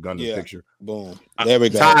think this was a Gundam picture. Boom. There we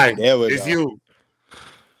go. Ty, there we it's go. you.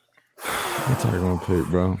 What you gonna pick,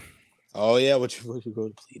 bro? Oh yeah, what you go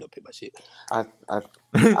to? You don't pick my shit. I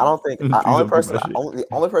don't think the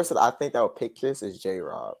only person I think that would pick this is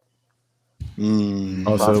J-Rob.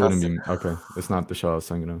 Oh, so it wouldn't be okay. It's not the show I was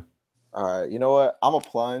thinking of. All right, you know what? I'm a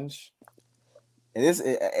plunge. And this,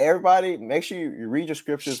 everybody, make sure you read your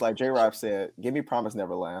scriptures like J-Rob said. Give me Promise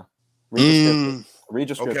Neverland. Read your scriptures. Read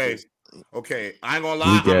your scriptures. Okay. I ain't gonna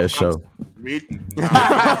lie. Show. I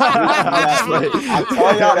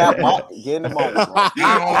tell y'all that. Get in the moment, bro.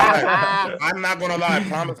 I'm not gonna lie.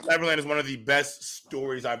 Promise Neverland is one of the best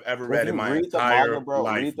stories I've ever read in my entire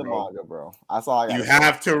life. Read the manga, bro. That's all I got. You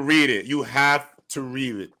have to read it. You have to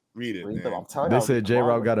read it. Read it. I'm telling they said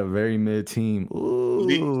J-Rob got a very mid team.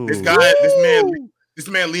 This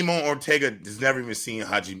man Limon Ortega has never even seen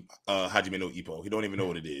Hajime no Ippo. He don't even know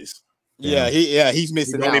what it is. He's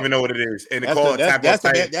missing. He don't even know what it is. And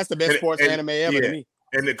that's the best sports anime ever to me.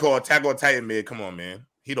 And they call Attack on Titan mid. Come on, man.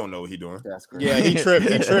 He don't know what he doing. That's great. Yeah, he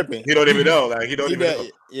tripping. He don't even know. Like he don't even know.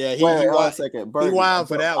 Yeah, wait 1 second. Burton, he wild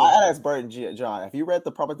for that one. I asked Burton John, have you read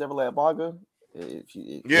the Promise Neverland manga? If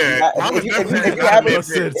you haven't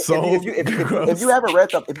read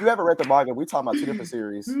the manga, we talking about two different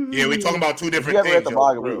series. Yeah, we talking about two different things. If you haven't read the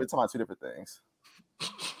manga, we're talking about two different things.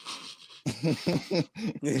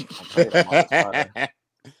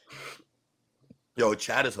 Yo,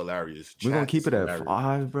 chat is hilarious. We're gonna keep it at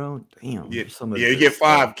 5, bro. Damn. Yeah, you get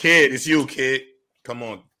 5, kid. It's you, kid. Come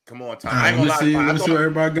on, Ty. I ain't gonna lie. Let me see what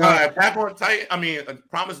everybody got. Attack on Titan. I mean,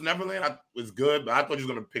 Promise Neverland was good, but I thought you was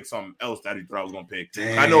gonna pick something else that he thought I was gonna pick.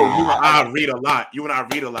 Damn. I know you and I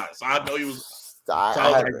read a lot. So I know you was. I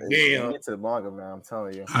was like, damn. Get to the manga, man. I'm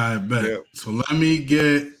telling you. I bet. Yeah. So let me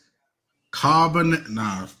get Carbon.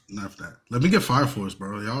 Nah, not that. Let me get Fire Force,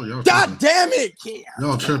 bro. Y'all. God damn it, kid.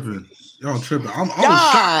 Y'all tripping. I'm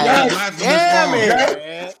God damn it,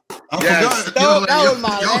 man. That was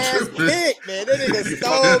my last pick, man. That nigga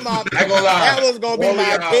stole my pick. That was gonna be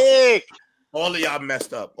my pick. All of y'all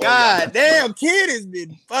messed up. God damn, kid has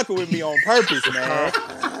been fucking with me on purpose, man.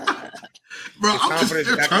 Bro, I'm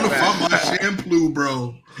just trying to find my shampoo,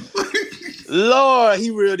 bro. Lord,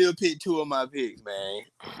 he really did pick 2 of my picks, man.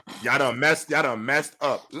 Y'all done messed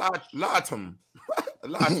up. Latum.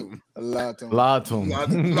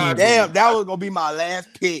 Damn, that was gonna be my last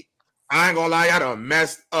pick. I ain't gonna lie, y'all done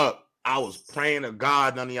messed up. I was praying to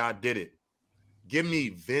God, none of y'all did it. Give me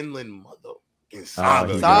Vinland Mother in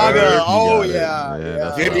Saga. Oh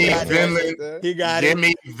yeah. Give me Vinland. He got it. Give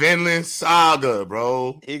me Vinland Saga,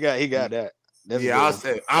 bro. He got that. That's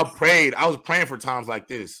I was praying for times like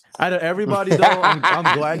this. Out of everybody though, I'm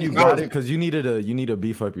glad you got it because you need to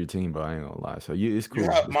beef up your team, bro. I ain't gonna lie. So it's cool.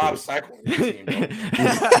 You have Mob Psycho on your team, bro.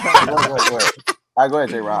 I go ahead,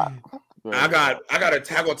 J-Rock. I got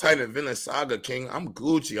Attack on Titan and Vinland Saga, King. I'm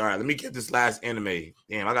Gucci. All right, let me get this last anime.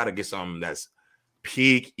 Damn, I gotta get something that's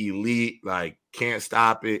peak elite, like can't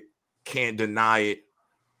stop it, can't deny it.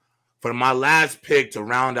 For my last pick to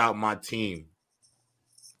round out my team.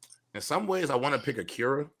 In some ways, I want to pick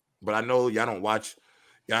Akira, but I know y'all don't watch.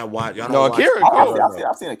 Y'all don't watch. Akira.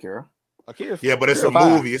 I've seen Akira. Yeah, but it's a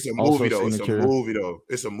movie. It's a movie though.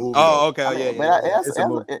 It's a movie. Oh, okay.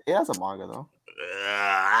 It has a manga though.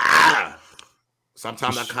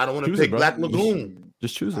 Sometimes I kind of want to pick Black Lagoon.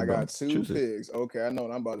 Just choose it. I got 2 picks. Okay, I know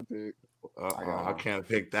what I'm about to pick. I can't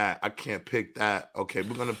pick that. Okay,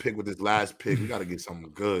 we're gonna pick with this last pick. We gotta get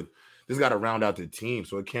something good. This got to round out the team,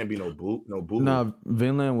 so it can't be no boo. Nah,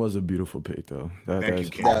 Vinland was a beautiful pick, though.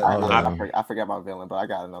 Thank you. I forgot about Vinland, but I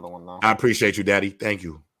got another one though. I appreciate you, Daddy. Thank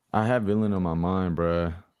you. I have Vinland on my mind,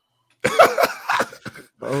 bro.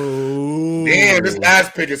 Oh, damn! This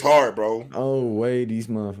last pick is hard, bro. Oh wait, these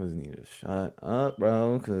motherfuckers need to shut up,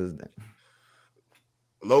 bro. Because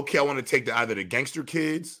low key, I want to take either the Gangster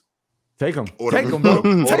Kids. Take them, bro. Take them.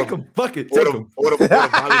 Fuck it. Take them. Or the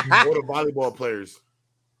volleyball players.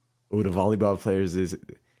 Oh, the volleyball players is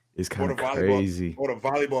kind of crazy. Or the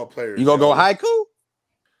volleyball players. You gonna go haiku?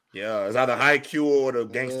 Yeah, it's either haiku or the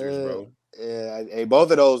Gangsters, bro. Yeah, hey,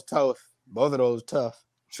 both of those tough.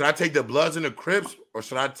 Should I take the Bloods and the Crips, or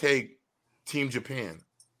should I take Team Japan?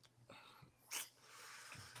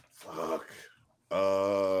 Fuck.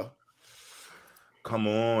 Come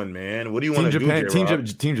on, man. What do you want to do?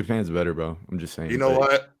 Team Japan's better, bro. I'm just saying. You know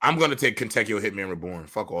what? I'm gonna take Kentucky Hitman Reborn.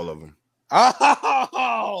 Fuck all of them.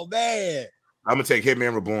 Oh man. I'm gonna take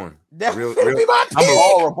Hitman Reborn. I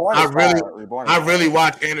really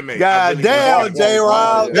watch anime. God damn,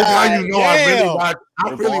 J-Rob. That's how you know I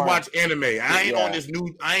really watch anime. I ain't on this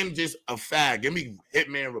new. I am just a fag. Give me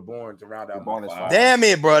Hitman Reborn to round out my 5. Damn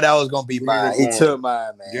it, bro. That was gonna be mine. He took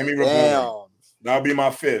mine, man. Give me Reborn. That'll be my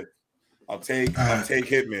 5th. I'll take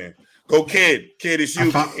Hitman. Go, Kid. Kid, it's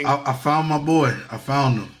you. I found my boy. I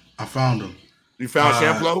found him. You found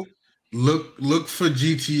Shamplo? Look for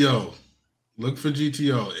GTO. Look for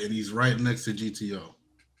GTO, and he's right next to GTO.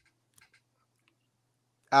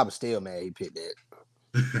 I'm still mad he picked that.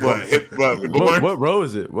 What row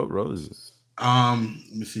is it? What row is it? Let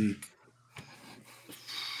me see.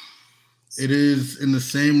 It is in the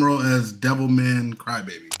same row as Devilman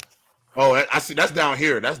Crybaby. Oh, I see. That's down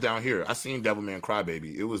here. I seen Devilman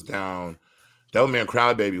Crybaby. It was down. Devilman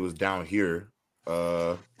Crybaby was down here.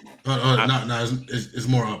 No, it's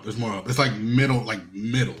more up. It's like middle,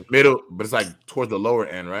 but it's like towards the lower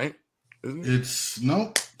end, right? Isn't it? It's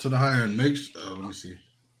no to the higher end. Let me see.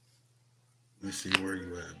 Let me see where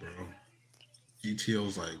you at, bro.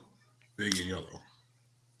 GTO's like big and yellow.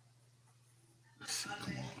 Let's see,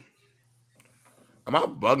 come on. Am I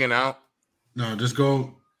bugging out? No, just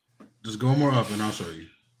go more up, and I'll show you.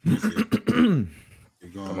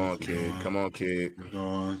 Keep going, Come on, kid.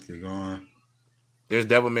 Keep going. There's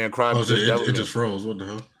Devilman Crybaby. Oh, so it just froze. What the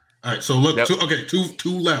hell? All right, so look,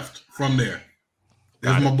 two left from there.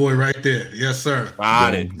 There's my boy right there. Yes, sir.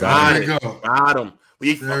 Got it. Got him.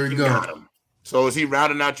 There we go. Got him. So is he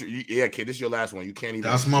rounding out your? Yeah, kid. This is your last one. You can't even.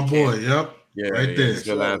 That's my boy. Yep. Yeah, right there. This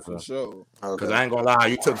your last one. Sure. Because I ain't gonna lie,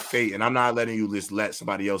 you took Fate, and I'm not letting you just let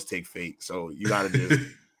somebody else take Fate. So you gotta just.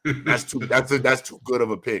 That's too good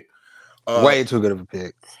of a pick. Way too good of a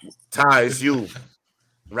pick. Ty, it's you.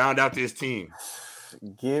 Round out this team.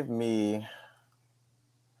 Give me.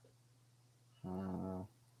 Man,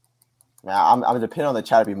 I'm depending on the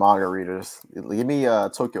Chatterby manga readers. Give me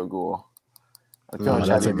Tokyo Ghoul.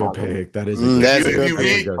 That's a good pick. That is a good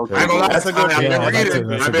pick. That's a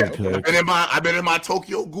good pick. I've been in my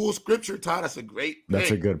Tokyo Ghoul scripture, Ty. That's a great pick.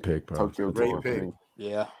 That's a good pick, bro. Tokyo Ghoul. Great pick.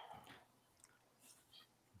 Yeah.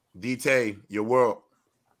 DT, your world.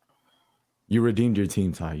 You redeemed your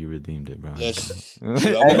team, Ty. You redeemed it, bro. Yes. I'm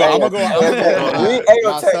still gonna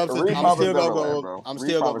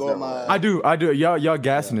go my. I do. Y'all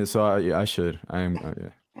gassing it, so I should. I am.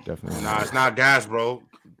 Definitely. Nah, it's not gas, bro.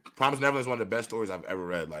 Promise Neverland is one of the best stories I've ever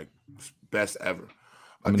read. Like best ever.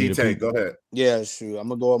 DT, go ahead. Yeah, sure. I'm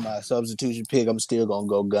gonna go with my substitution pick. I'm still gonna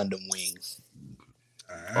go Gundam Wings.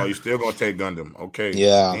 Oh, you still gonna take Gundam? Okay.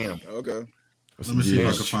 Yeah. Damn. Okay. Let me see if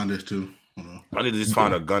I can find this too. I need to just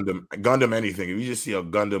find a Gundam anything. If you just see a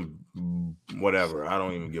Gundam, whatever, I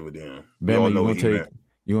don't even give a damn. Bama,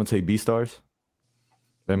 you gonna take B-Stars?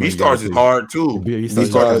 B-Stars is hard too. B-Stars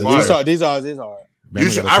is hard. You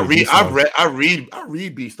should. I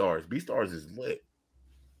read B-Stars. B-Stars is lit.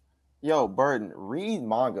 Yo, Burden, read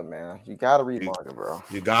manga, man. You gotta read manga, bro.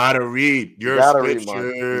 You gotta read your scriptures.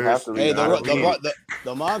 You have to read. Hey,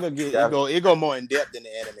 the manga it go more in depth than the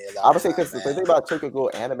anime. I would say because the thing about Tokyo Ghoul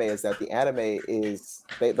anime is that the anime is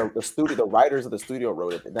the writers of the studio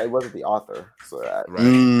wrote it. That wasn't the author, so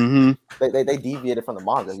they deviated from the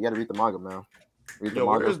manga. You gotta read the manga, man. Read the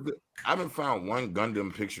manga. I haven't found one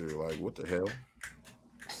Gundam picture. Like, what the hell?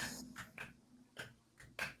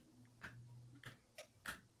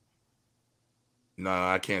 No,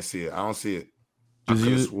 I can't see it. I don't see it.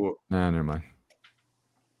 Nah, never mind.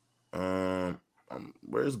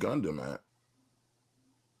 Where's Gundam at?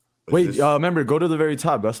 Wait, remember, go to the very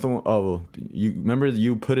top. That's the one. Oh, you remember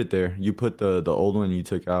you put it there. You put the old one you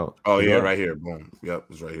took out. Oh, yeah, right here. Boom. Yep,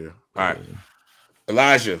 it's right here. All right.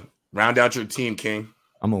 Elijah, round out your team, King.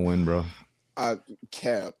 I'm going to win, bro.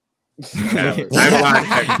 Cap. Cap.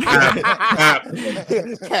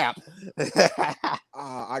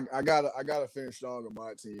 I gotta finish strong on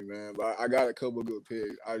my team, man. But I got a couple good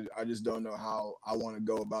picks. I just don't know how I want to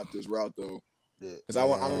go about this route though. Because I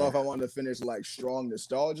don't know if I want to finish like strong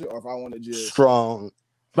nostalgia or if I want to just strong.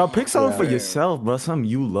 Bro, pick something for yourself, bro. Something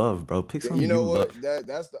you love, bro. Pick something. You know what? Love.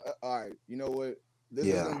 That's the all right. You know what? This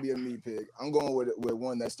is gonna be a me pick. I'm going with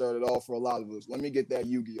one that started off for a lot of us. Let me get that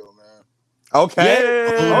Yu-Gi-Oh, man.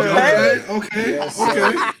 Okay. Okay. Yes,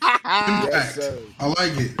 sir. I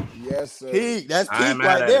like it. Yes, sir. That's peak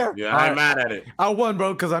right there. Yeah, I'm mad at it. I won,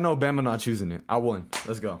 bro, because I know Bama not choosing it. I won.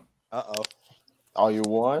 Let's go. Oh, you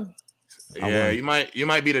won? Yeah, you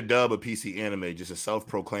might be the dub of PC anime, just a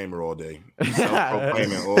self-proclaimer all day.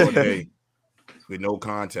 Self-proclaiming all day. With no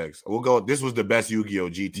context. We'll go. This was the best Yu-Gi-Oh!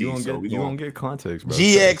 GT. You won't get context, bro.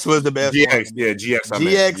 GX was the best one. Yeah, GX.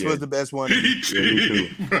 GX was the best one. GT.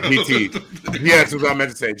 GX was what I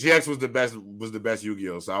meant to say. GX was the best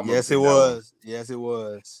Yu-Gi-Oh! So yes, it was. Yes, it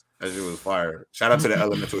was. That shit was fire. Shout out to the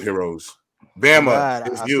Elemental Heroes. Bama,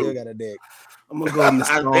 it's you. I still got a deck. I'm gonna go in the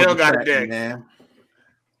I still got a deck, man.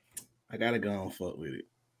 I gotta go and fuck with it.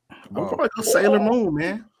 I'm probably go Sailor Moon,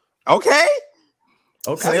 man. Okay.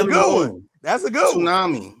 Sailor Moon. That's a good one.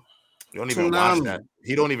 Tsunami. You don't even watch that.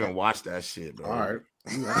 He don't even watch that shit, bro. All right.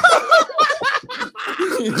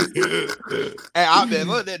 Hey,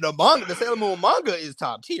 the Sailor Moon manga is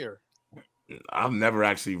top tier. I've never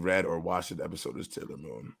actually read or watched an episode of Sailor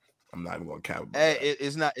Moon. I'm not even gonna cap. Hey,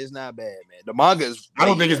 it's not bad, man. The manga is. I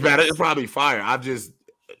don't think it's bad. It's probably fire. I've just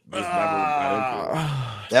never got into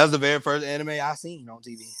it. That was the very first anime I seen on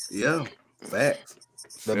TV. Yeah, facts.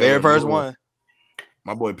 The very first one.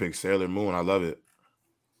 My boy picked Sailor Moon. I love it.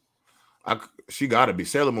 She gotta be.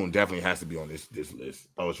 Sailor Moon definitely has to be on this list.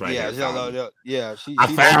 Oh, it's right here. I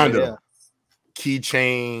found her.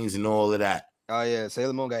 Keychains and all of that. Oh yeah,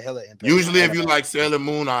 Sailor Moon got hella impact. Usually, if you like Sailor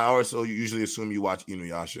Moon, I also usually assume you watch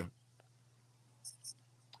Inuyasha.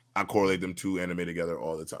 I correlate them two anime together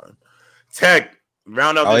all the time. Tech,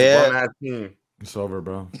 round up this one ass team. It's over,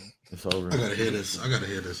 bro. It's over. I gotta hear this.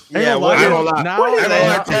 Yeah, I don't lie.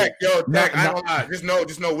 Tech, I don't lie.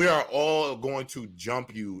 Just know, we are all going to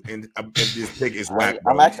jump you, and if this pick is whack.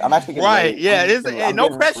 I'm actually getting right. ready. Yeah, no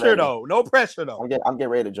pressure though. No pressure though. I'm getting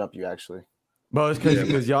ready to jump you actually. Bro, it's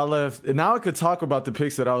because y'all left. Now I could talk about the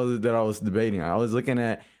picks that I was debating. I was looking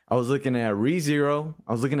at ReZero.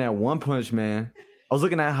 I was looking at One Punch Man. I was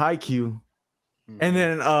looking at Haikyuu. And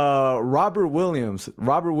then Robert Williams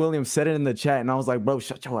said it in the chat, and I was like, bro,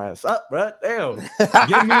 shut your ass up, bro. Damn.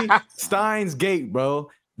 Give me Steins Gate, bro.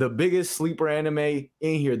 The biggest sleeper anime in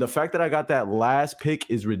here. The fact that I got that last pick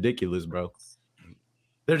is ridiculous, bro.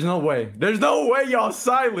 There's no way. There's no way y'all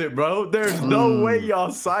silent, bro. There's no way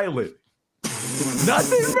y'all silent.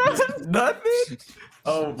 Nothing, bro. Nothing.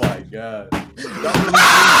 Oh my god. That's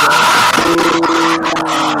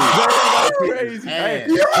crazy. Hey,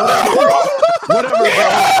 whatever, bro.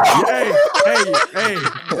 Hey,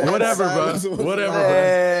 whatever, bro. Whatever,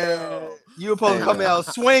 bro. You were supposed to come out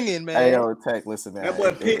swinging, man. Hey, yo, Tech, listen, man. That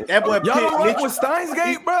boy picked. Y'all don't rock with Steins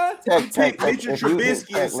Gate, bro? Tech, Richard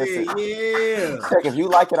Trubisky and said, "Yeah." Tech, if you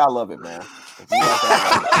like it, I love it, man. You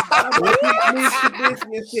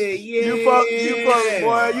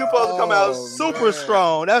supposed to come out super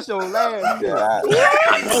strong. That's your last.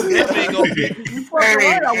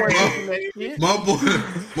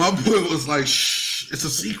 My boy was like, "Shh, it's a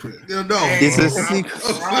secret." You know, it's a secret.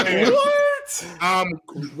 What? I'm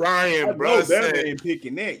crying, bro. That ain't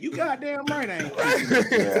picking that. You goddamn right, I ain't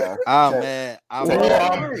picking Yeah. Oh man,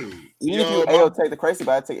 Take the crazy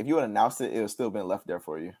about it. If you would announce it, it would still been left there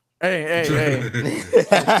for you. Hey.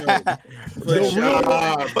 Real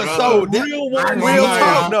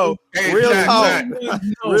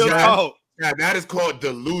talk. Yeah, that is called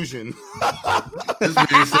delusion. This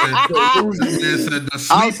man said the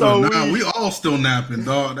sleeper. Nah, we all still napping,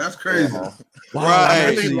 dog. That's crazy. Yeah. Wow.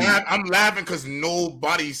 Right. I'm laughing because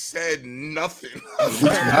nobody said nothing.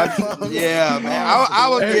 Yeah, man. I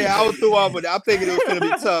was through off with it. I figured it was gonna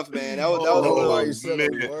be tough, man. That was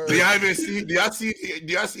Do y'all see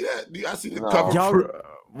that? Do y'all see the cover? Y'all,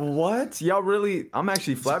 what? Y'all really? I'm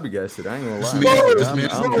actually flabbergasted. I ain't gonna lie. This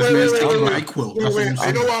man's on NyQuil. That's what I'm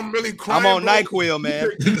saying. You know I'm really crying. I'm on NyQuil, man.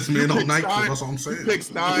 This man on NyQuil. That's what I'm saying. You pick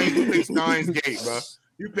Steins Gate, bro.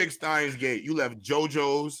 You pick Steins Gate. You left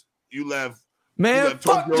JoJo's. You left. Man,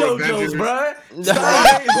 fuck JoJo's, bro. Steins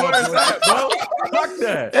Gate is where it's at, bro. Fuck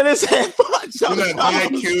that. And it's fuck JoJo's. You left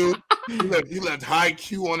Haikyuu. You left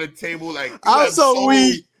Haikyuu on the table. Like I'm so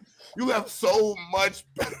weak. You left so much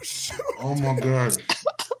better shit. Oh my god.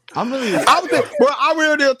 I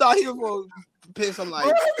really thought he was going to pick some like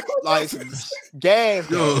some gas.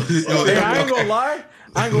 Hey, I ain't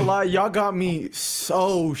gonna lie. Y'all got me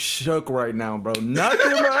so shook right now, bro. Nothing,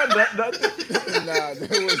 bro. Nothing. Nah,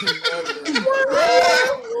 there was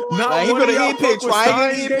nothing. He picked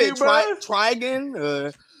Trigon. He picked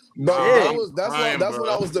Trigon. That's what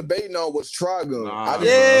I was debating on was Trigon. I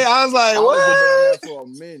was like, what? I was debating that for a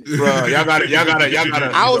minute. Bro, y'all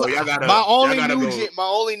gotta. My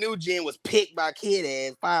only new gen was picked by Kid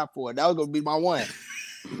ass 5-4. That was gonna be my one.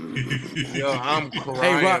 Yo, I'm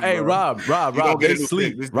crying. Hey, Rob, they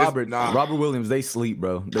sleep. Robert Williams, they sleep,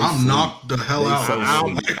 bro. I'm knocked the hell out.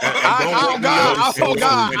 I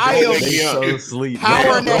forgot. I am so sleep.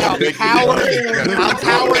 Power nap.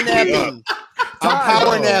 I'm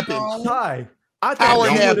power napping. Ty, I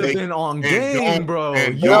thought you would have been on game, bro.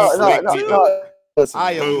 No. Listen,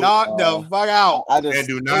 I am knocked the fuck out. And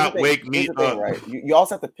do not wake me up. Right? You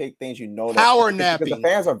also have to pick things you know. Power napping. Because the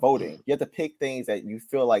fans are voting. You have to pick things that you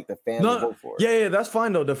feel like the fans will vote for. Yeah, that's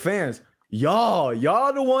fine though. The fans, y'all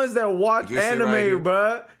the ones that watch anime,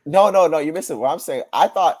 bro. No. You're missing what I'm saying. I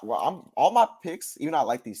thought, all my picks, even though I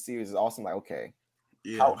like these series, is also like, okay,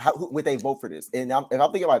 how would they vote for this? And if I'm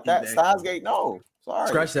thinking about that, Steins Gate, no. Sorry.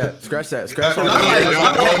 Scratch that. Scratch that.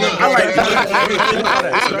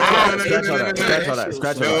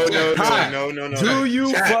 No. Do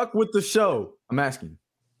you fuck with the show? I'm asking.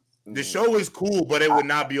 The show is cool, but it would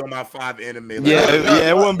not be on my 5 anime.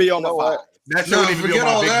 It wouldn't be on my 5. That show wouldn't even be on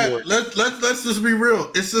my big board. Let's just be real.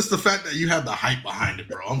 It's just the fact that you have the hype behind it,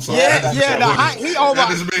 bro. I'm sorry. He hyped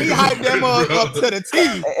them up to the T.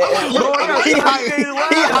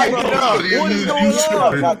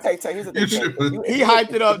 He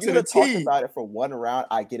hyped it up to the T. About it for one round,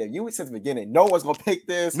 I get it. You since the beginning, no one's gonna pick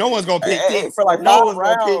this. No one's gonna pick this for like no one's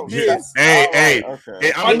gonna pick this. Hey.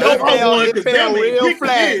 It fell real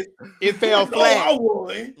flat. It fell flat.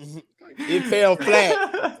 It fell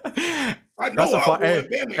flat.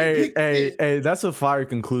 That's a fire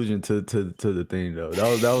conclusion to the thing though.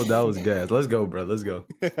 That was gas. Let's go, bro. Let's go.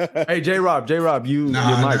 Hey, J-Rob, your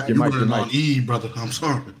mic. On E, brother. I'm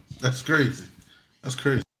sorry. That's crazy.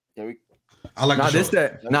 I like this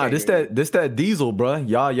that diesel, bro.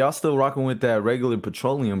 Y'all still rocking with that regular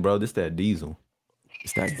petroleum, bro. This that diesel.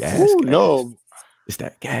 It's that gas. Ooh, no. It's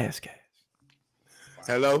that gas.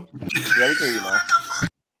 Hello? Yeah, we can hear you now.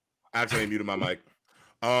 I actually muted my mic.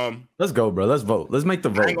 Let's go, bro. Let's vote. Let's make the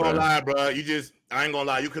vote. I ain't gonna lie, bro. I ain't gonna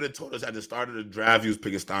lie. You could have told us at the start of the draft you was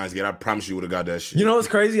picking Steins Gate. I promise you would have got that shit. You know what's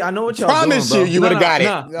crazy? I know what y'all doing, bro. You would have got it.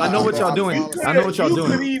 I know what y'all doing. I know what y'all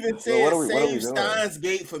doing. You could even say save Steins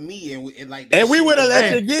Gate for me and like that. And we would have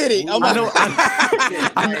let you get it. I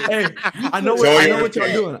know what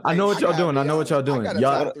y'all doing. I know what y'all doing.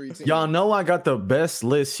 Y'all know I got the best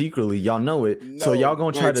list secretly. Y'all know it. So y'all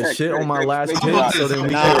gonna try to shit on my last pick. So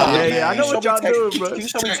then I know what y'all doing, bro.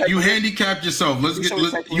 You handicapped yourself.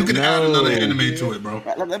 You can add another anime to it, bro.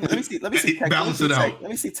 Let me see. Balance it out. Let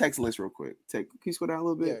me see Tech's list real quick. Can you scroll down a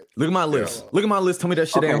little bit? Look at my list. Tell me that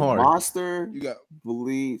shit ain't hard. Monster, You got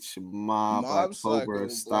Bleach, Mob, October,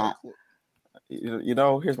 Stop. You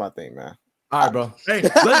know, here's my thing, man. All right, bro. Hey,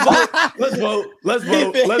 let's vote. Let's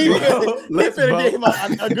vote. Give him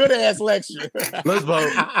a good ass lecture. Let's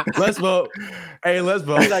vote. Hey, let's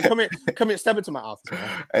vote. He's like, come here, step into my office,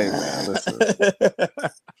 man. Hey, man, listen.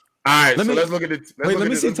 All right, let's look at the. Let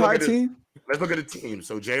me see entire team. Let's look at the team.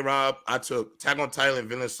 So J-Rob, I took Attack on Titan,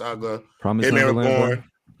 Vinland Saga, Promise Neverland,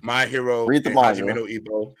 My Hero, Read the and manga. Hajime no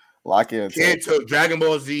Ippo. Lock in. Kid took Dragon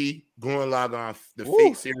Ball Z, Gurren Lagann, the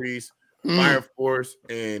Fate series, Fire Force,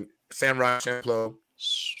 and Samurai Champloo.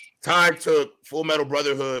 Ty took Full Metal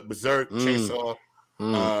Brotherhood, Berserk, Chainsaw,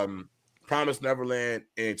 Promise Neverland,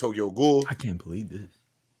 and Tokyo Ghoul. I can't believe this.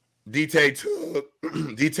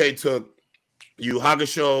 DT took Yu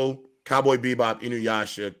Hakusho, Cowboy Bebop,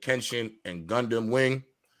 Inuyasha, Kenshin, and Gundam Wing.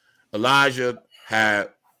 Elijah had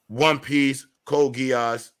One Piece, Code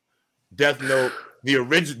Geass, Death Note, the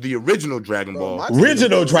original Dragon Ball. The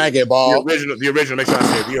original. Make sure I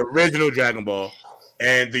say it, the original Dragon Ball,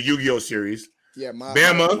 and the Yu-Gi-Oh series. Yeah, my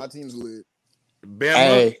team's lit.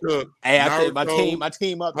 Bama took Naruto, my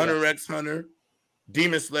team up. Hunter x Hunter,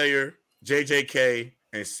 Demon Slayer, JJK,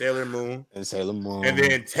 and Sailor Moon. And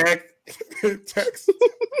then Tex.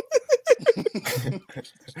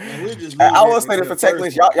 I will say this for Tech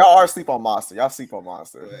list. Y'all are sleep on Monster. Y'all sleep on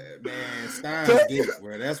Monster. Man, Steins Gate,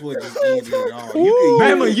 bro. That's what just ended it all.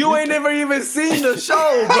 Bama, you ain't never even seen the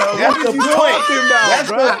show, bro.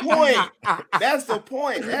 That's the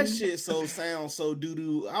point. That shit sounds so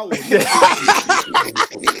doo-doo. I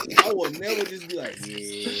would never just be like,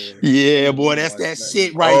 yeah, boy, that's that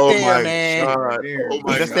shit right there, man.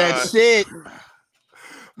 That's that shit.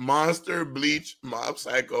 Monster, Bleach, Mob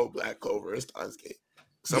Psycho, Black Clover, and Steins Gate.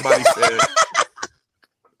 Somebody said,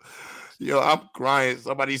 yo, I'm crying.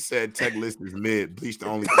 Somebody said Tech list is mid. Bleach the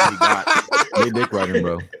only thing he got. They dick riding,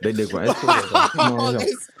 bro. They dick riding.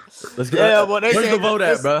 Let's get where's the vote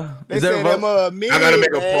at, bro? Is there a vote? I gotta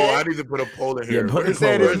make a poll. I need to put a poll in here. Where's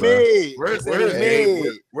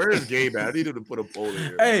Gabe at? I need to put a poll in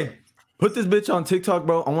here. Hey. Put this bitch on TikTok,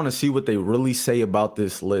 bro. I want to see what they really say about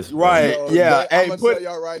this list, bro. Right? Yeah. Hey, I'm gonna tell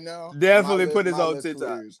y'all right now. Definitely put this on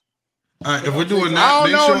TikTok. All right, if we're doing that, I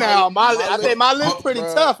don't know now. I think my list pretty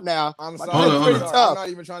tough now. I'm sorry. I'm not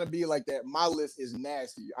even trying to be like that. My list is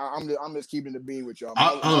nasty. I'm just keeping the bean with y'all.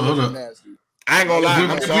 Hold on. Nasty. I ain't gonna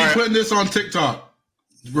lie. If we putting this on TikTok,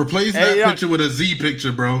 replace that picture with a Z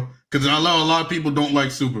picture, bro. Because I know a lot of people don't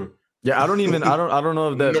like Super. Yeah, I don't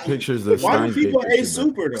know if that picture is the Steins Gate. Why do people hate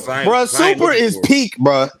Super though? Bro, Super is peak,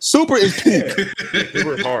 bro. Super is peak.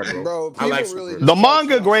 Super is hard, bro. I like really the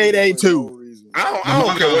manga grade A2. I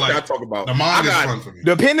don't care what y'all talk about. The manga is fun for me.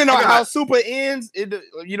 Depending on how Super ends, you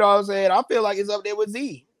know what I'm saying? I feel like it's up there with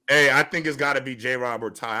Z. Hey, I think it's got to be J-Rob or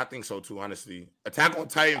Ty. I think so too, honestly. Attack on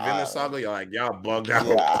Titan, Vinland Saga, y'all bugged out.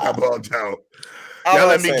 Yeah. I bugged out. Y'all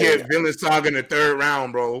let me get Villain Saga in the 3rd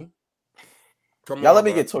round, bro. Come y'all on, let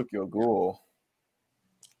me get Tokyo Ghoul.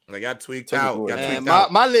 Like y'all tweaked out.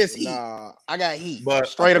 My list Heat. Nah, I got Heat, but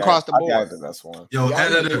straight across the board. I got the best one. Yo,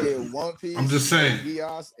 editor. One Piece, I'm just saying.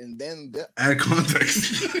 Geass, and then add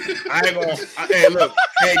context. I ain't gonna. Hey, look.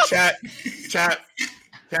 Hey, chat.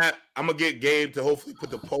 I'm gonna get Gabe to hopefully put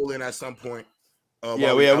the poll in at some point. We need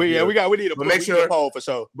a poll for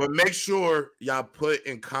sure. But make sure y'all put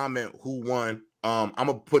in comment who won. I'm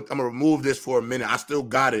gonna remove this for a minute. I still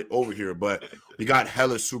got it over here, but we got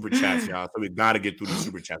hella super chats, y'all. So we gotta get through the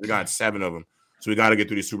super chats. We got 7 of them, so we gotta get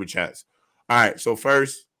through these super chats. All right. So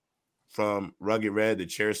first, from Rugged Red, the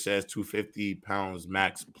chair says 250 pounds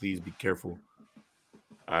max. Please be careful.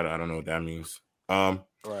 I don't know what that means.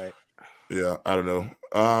 Right. Yeah, I don't know.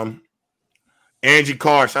 Angie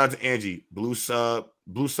Carr, shout out to Angie. Blue sub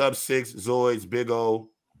 6, Zoids, Big O,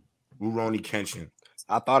 Rurouni Kenshin.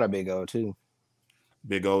 I thought of Big O too.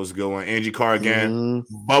 Big O's good one. Angie Carr again.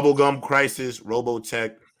 Bubblegum Crisis,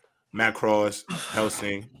 Robotech, Matt Cross,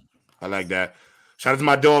 Helsing. I like that. Shout out to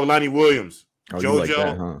my dog Lonnie Williams. JoJo. Like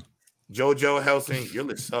that, huh? JoJo Helsing. Your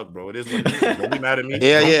list suck, bro. It is what it is. Don't be mad at me.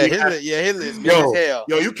 His list mean as hell.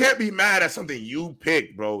 Yo, you can't be mad at something you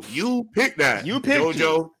picked, bro. You picked that. You picked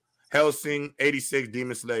JoJo, Helsing, 86,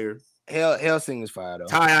 Demon Slayer. Helsing is fire though.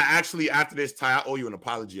 Ty, after this, Ty, I owe you an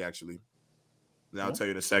apology, actually. Then I'll tell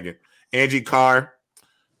you in a second. Angie Carr,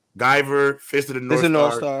 Guyver, Fist of the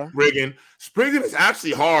North Star. Spriggan is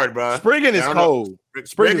actually hard, bro. Spriggan is cold.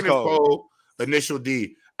 Spriggan is cold. Initial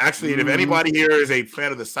D. Actually, and if anybody here is a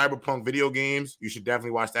fan of the Cyberpunk video games, you should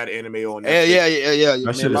definitely watch that anime on Netflix. Yeah.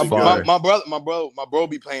 That shit is fire. My bro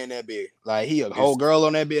be playing that big. Like he a whole girl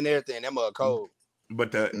on that bit and everything. That mother cold.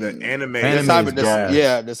 But the anime, the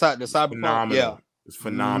Cyberpunk, phenomenal. It's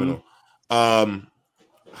phenomenal.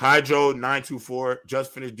 Hydro 924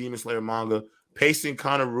 just finished Demon Slayer manga. Pacing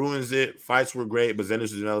kind of ruins it. Fights were great, but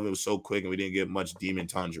Zenith's development was so quick, and we didn't get much Demon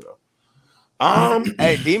Tundra.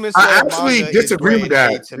 Hey, Demon Slayer I actually disagree with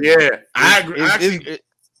that. Yeah, I agree.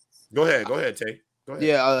 Go ahead, Tay. Go ahead.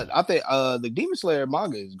 Yeah, I think the Demon Slayer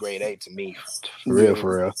manga is grade 8 to me. For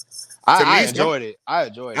real. I enjoyed it.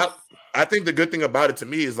 I think the good thing about it to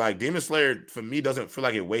me is like Demon Slayer for me doesn't feel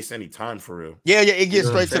like it wastes any time for real. Yeah, it gets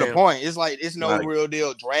straight to the point. It's like it's no real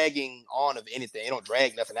deal dragging on of anything. It don't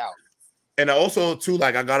drag nothing out. And also too,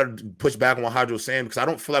 like I gotta push back on what Hydro was saying because I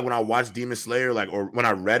don't feel like when I watched Demon Slayer, like or when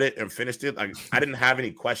I read it and finished it, like I didn't have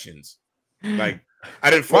any questions. Like I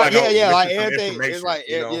didn't feel like like everything. It's like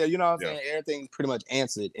you know what I'm saying. Everything's pretty much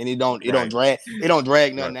answered, and it don't drag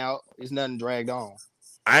nothing out. It's nothing dragged on.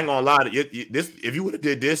 I ain't gonna lie to you. This if you would have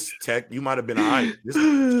did this, Tech, you might have been all right. This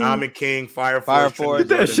Shaman King, Fire Force. Get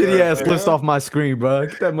that shitty ass list off my screen, bro.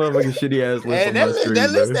 Get that motherfucking shitty ass list off my screen.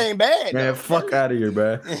 That list ain't bad. Man, fuck out of here,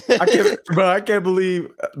 bro. I can't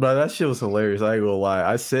believe, bro. That shit was hilarious. I ain't gonna lie.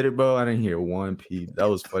 I said it, bro. I didn't hear one P. That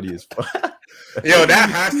was funny as fuck. Yo, that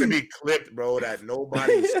has to be clipped, bro. That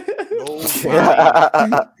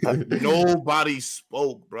nobody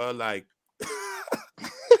spoke, bro. Like.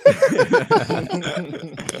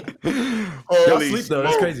 Y'all sleep though.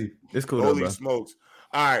 That's crazy. It's cool. Holy smokes.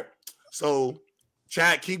 All right. So,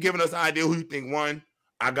 chat, keep giving us an idea who you think won.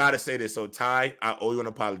 I gotta say this. So, Ty, I owe you an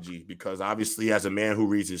apology because obviously, as a man who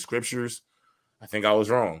reads his scriptures, I think I was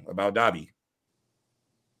wrong about Dobby.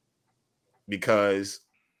 Because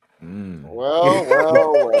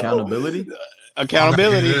well. Accountability. And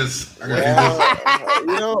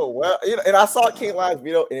I saw King Lion's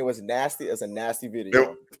video, and it was nasty. It's a nasty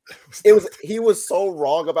video. He was so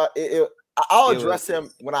wrong about it. I'll address him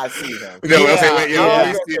when I see him.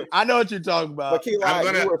 I know what you're talking about. But King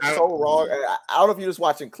Lion, you were so wrong. I don't know if you're just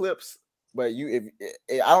watching clips, but I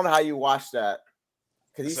don't know how you watched that.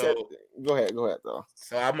 Because he said, go ahead though.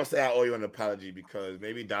 So I'm gonna say I owe you an apology because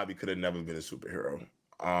maybe Dobby could have never been a superhero.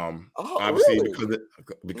 Obviously really?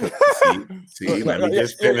 because see, let me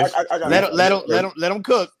just finish. Let him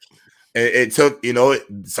cook. It took,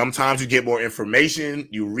 sometimes you get more information,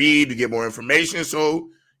 you read, you get more information, so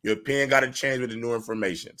your opinion got to change with the new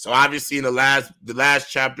information. So obviously in the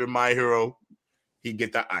last chapter of My Hero, he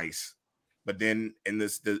get the ice, but then in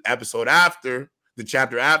the episode after, the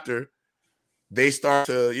chapter after, they start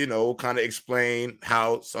to kind of explain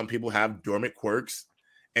how some people have dormant quirks.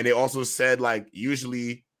 And they also said, like,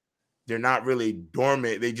 usually they're not really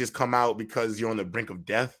dormant. They just come out because you're on the brink of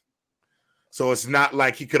death. So it's not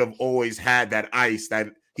like he could have always had that ice, that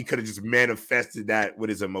he could have just manifested that with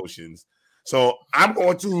his emotions. So I'm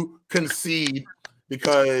going to concede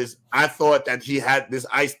because I thought that he had this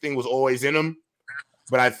ice thing was always in him.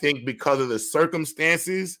 But I think because of the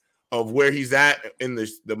circumstances of where he's at in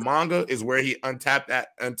the manga is where he untapped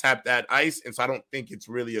that ice, and so I don't think it's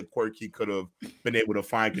really a quirk he could have been able to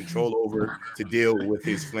find control over to deal with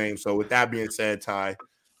his flame. So with that being said, Ty,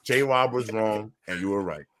 J-Rob was wrong and you were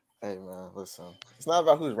right. Hey man, listen. It's not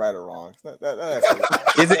about who's right or wrong.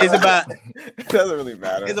 It's It's about. It doesn't really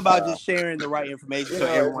matter. It's about just sharing the right information so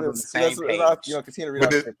everyone's on the same page. About, continue to read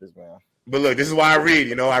our scriptures, man. But look, this is why I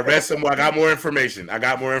read. I read some more. I got more information.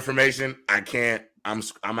 I can't. I'm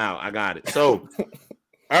out. I got it. So,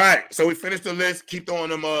 all right. So we finished the list. Keep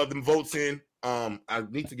throwing them votes in. I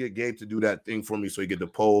need to get Gabe to do that thing for me so he get the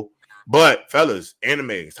poll. But fellas,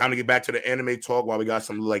 anime. It's time to get back to the anime talk while we got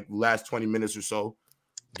some last 20 minutes or so.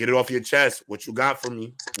 Get it off your chest. What you got for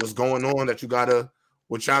me? What's going on that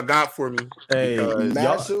what y'all got for me? Hey,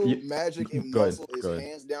 Magic and Muscle is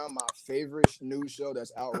hands down my favorite news show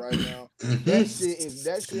that's out right now. That shit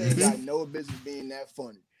ain't got no business being that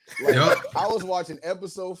funny. I was watching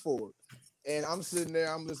episode 4, and I'm sitting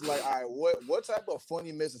there. I'm just like, all right, what type of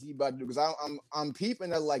funny mess is he about to do? Because I'm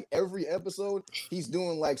peeping at every episode. He's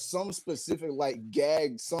doing some specific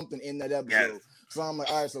gag something in that episode. Yes. So I'm like,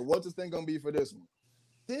 all right, so what's this thing gonna be for this one?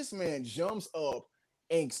 This man jumps up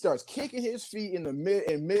and starts kicking his feet in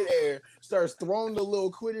midair, starts throwing the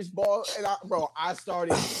little Quidditch ball, and I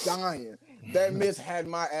started dying. That miss had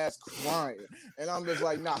my ass crying, and I'm just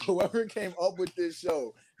like, nah. Whoever came up with this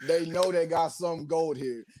show, they know they got some gold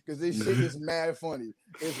here because this shit is mad funny.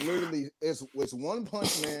 It's literally it's One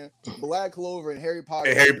Punch Man, Black Clover, and Harry Potter.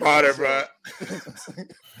 And Harry Potter, bro. That's funny.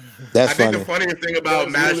 I think the funniest thing about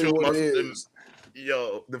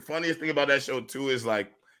the funniest thing about that show too is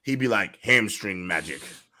he'd be like hamstring magic,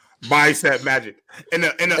 bicep magic, and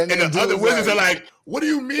the other wizards are like, "What do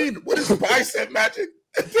you mean? What is bicep magic?"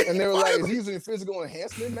 And they were like, "Is he using physical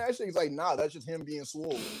enhancement magic?" He's like, "Nah, that's just him being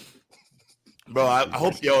swole." Bro, I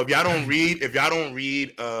hope if y'all don't read, I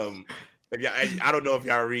don't know if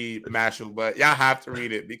y'all read Mashal, but y'all have to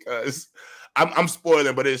read it because I'm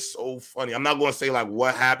spoiling, but it's so funny. I'm not going to say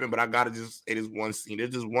what happened, but I gotta just say this one scene. There's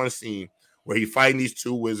just one scene where he fighting these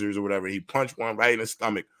two wizards or whatever. He punched one right in the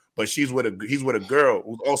stomach, but he's with a girl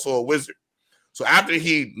who's also a wizard. So after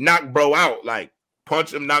he knocked bro out,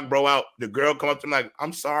 punch him, knock bro out, the girl come up to him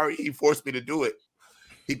I'm sorry, he forced me to do it.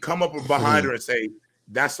 He come up behind her and say,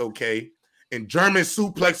 "That's okay," and German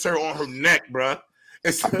suplex her on her neck, bro.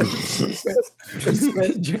 It says,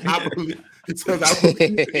 I believe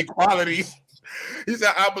in equality. He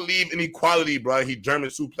said, "I believe in equality, bro." He German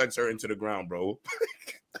suplex her into the ground, bro.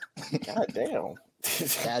 God damn.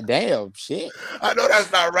 God damn, shit. I know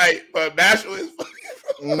that's not right, but Mashal is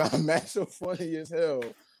funny. Nah, Mashal funny as hell.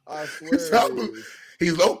 I swear.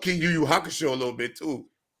 He's low-key Yu Hakusho a little bit, too.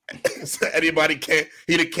 So anybody can.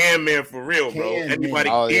 He the can man for real, bro. Anybody,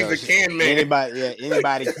 he's a can man.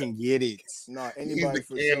 Anybody can get it. No, anybody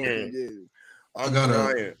for sure can get it. I'm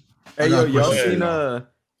trying. Hey, y'all seen go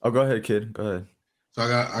ahead, kid. Go ahead. So I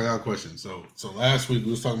got a question. So last week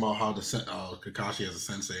we was talking about how the Kakashi has a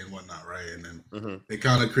sensei and whatnot, right? And then they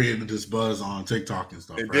kind of created this buzz on TikTok and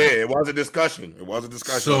stuff. It did. It was a discussion. So,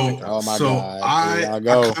 God, I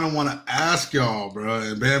kind of want to ask y'all, bro.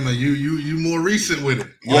 And Bama, you more recent with it.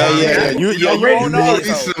 Yeah. You're more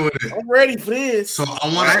recent with it. I'm ready for this. So I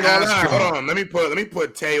want to ask y'all. Hold on. Let me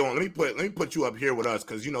put Tay on. Let me put you up here with us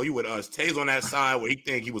because you with us. Tay's on that side where he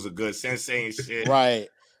think he was a good sensei and shit. Right.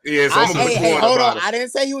 Yeah, so hold on. I didn't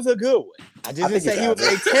say he was a good one. I just didn't say he was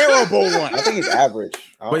a terrible one. I think he's average.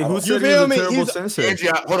 Wait, who said he was a terrible sensei?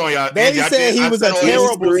 Hold on, y'all. They said he was a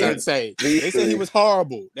terrible sensei. They said he was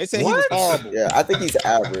horrible. They said he was horrible. Yeah, I think he's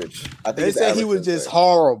average. They said he was just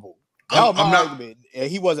horrible. That was my argument.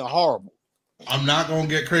 He wasn't horrible. I'm not gonna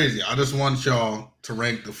get crazy. I just want y'all to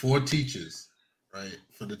rank the 4 teachers, right,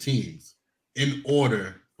 for the teams in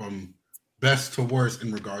order from best to worst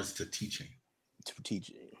in regards to teaching.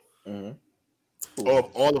 Mm-hmm.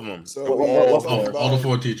 All of them. So all the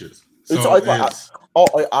 4 teachers. So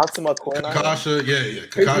Asuma, Koina.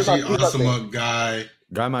 Kakashi, Asuma,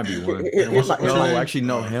 Guy might be one. No, actually,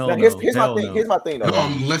 no. Hell no. Here's my thing, though. No,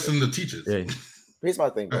 I'm listening to teachers. Yeah. Here's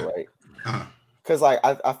my thing, though, right? Because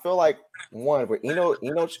I feel like one where Ino's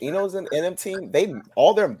in them team,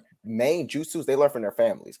 all their main jutsus they learn from their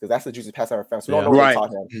families because that's the jutsu passed down their families. So we don't know what they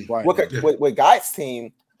taught him. With Guy's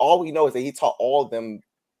team, all we know is that he taught all of them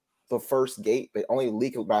the first gate, but only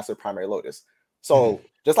Lee could master primary lotus. So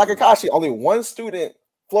just like Kakashi, only one student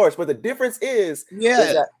flourished. But the difference is,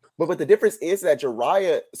 but the difference is that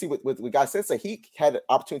Jiraiya, see, with Guy Sensei, he had an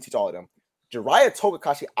opportunity to teach all of them. Jiraiya told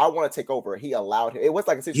Kakashi, "I want to take over." He allowed him. It was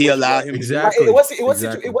like a situation. He allowed him exactly. It was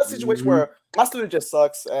a situation where my student just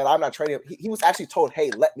sucks, and I'm not training him. He was actually told,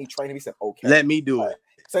 "Hey, let me train him." He said, "Okay, let me do it."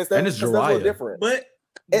 So it's a little different. But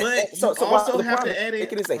But so also have to add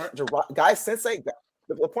it is Guy Sensei.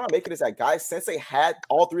 The point I'm making is that Guy Sensei had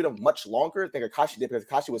all three of them much longer than Kakashi did because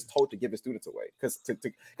Kakashi was told to give his students away because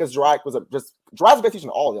Jiraiya was Jiraiya's been teaching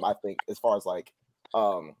all of them, I think, as far as like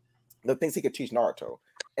the things he could teach Naruto.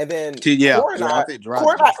 And then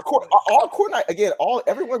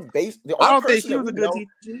everyone's based. I don't think he was a good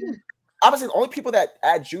teacher. Obviously, the only people that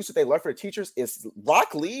add juice that they learn from the teachers is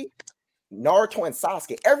Rock Lee, Naruto, and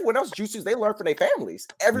Sasuke. Everyone else juices they learn from their families.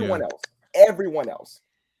 Everyone else.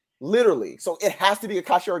 Literally. So it has to be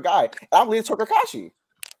Kakashi or a guy. I'm leaning to Kakashi.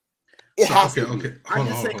 It has to be.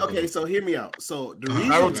 Okay, so hear me out. So the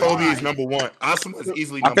reason Naruto is number one. Asuma is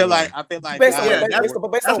easily number one. I feel like that's what I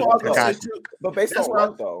was gonna say too. But based on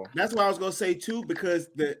what though? That's what I was gonna say too, because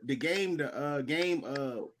the game,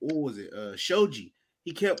 what was it? Shoji.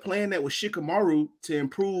 He kept playing that with Shikamaru to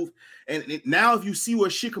improve. And now if you see where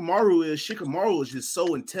Shikamaru is just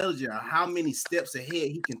so intelligent on how many steps ahead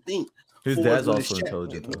he can think. His dad's also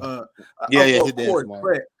intelligent. His dad's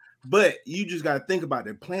smart. But you just got to think about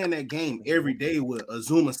it. Playing that game every day with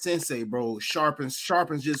Azuma Sensei, bro, sharpens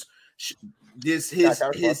just his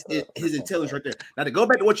intelligence right there. Now to go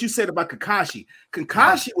back to what you said about Kakashi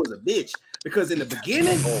was a bitch because in the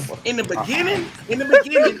beginning,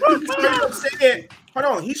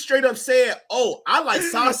 he straight up said, "Oh, I like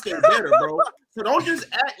Sasuke better, bro." So don't just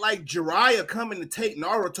act like Jiraiya coming to take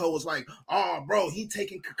Naruto was like, "Oh, bro, he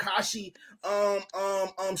taking Kakashi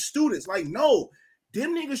students." Like, no.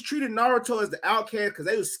 Them niggas treated Naruto as the outcast because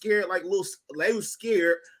they was scared, they was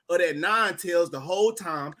scared of that Nine Tails the whole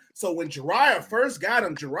time. So when Jiraiya first got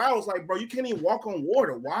him, Jiraiya was like, bro, you can't even walk on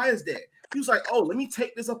water. Why is that? He was like, oh, let me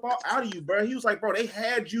take this up out of you, bro. He was like, bro, they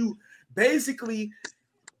had you basically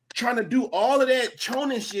trying to do all of that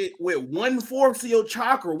chonin shit with 1/4 of your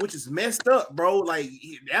chakra, which is messed up, bro. Like,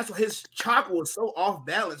 that's what his chakra was so off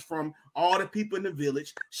balance from all the people in the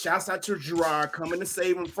village. Shouts out to Jiraiya coming to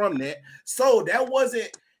save him from that. So that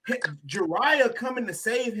wasn't Jiraiya coming to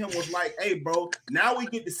save him was like, hey, bro, now we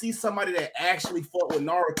get to see somebody that actually fought with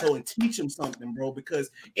Naruto and teach him something, bro.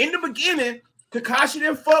 Because in the beginning, Kakashi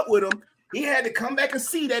didn't fuck with him. He had to come back and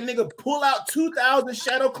see that nigga pull out 2,000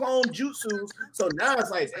 shadow clone jutsus. So now it's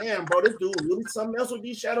like, damn, bro, this dude really something else with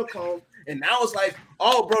these shadow clones. And now it's like,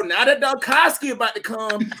 oh, bro, now that Dakaski about to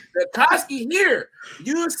come, Dakaski here.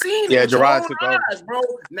 You seen it. Jiraiya took over, bro.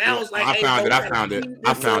 Now it's like, I found it.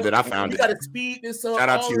 You got to speed this up. Shout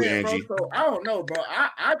out to you, Angie. Bro. So I don't know, bro.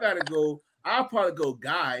 I gotta go. I'll probably go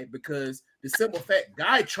Guy because the simple fact,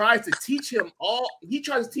 Guy tries to teach him all. He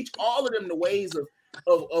tries to teach all of them the ways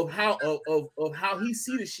of how he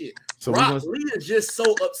see the shit. So Rock Lee is just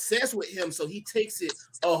so obsessed with him, so he takes it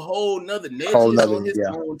a whole nother nature on his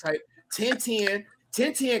own type. 10-10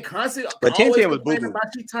 constantly. But 10-10 was boo-boo.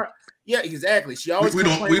 Yeah, exactly. She always we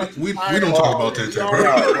don't talk about 10-10.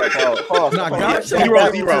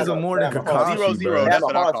 Zero more than Kakashi.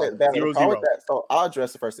 0-0. So I'll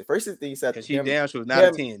address the first thing. First thing you said, she damn sure was not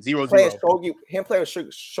a 10. 0-0. Him playing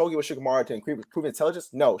Shogi with Shikamaru to improve intelligence.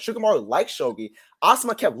 No, Shikamaru liked Shogi.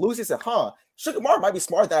 Asuma kept losing. He said, Shikamaru might be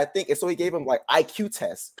smarter than I think, and so he gave him like IQ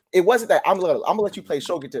tests. It wasn't that I'm gonna let you play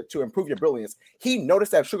Shogi to improve your brilliance. He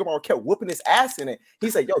noticed that Shikamaru kept whooping his ass in it.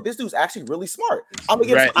 He said, "Yo, this dude's actually really smart. I'm gonna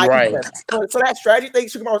give him some IQ tests." So that strategy thing,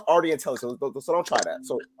 Shikamaru's already intelligent. So don't try that.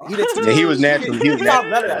 So he didn't. He was natural. None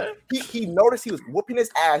of that. He noticed he was whooping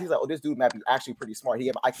his ass. He's like, "Oh, this dude might be actually pretty smart." He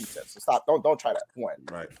gave him IQ tests. So stop. Don't try that. One.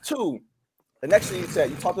 Right. Two. The next thing you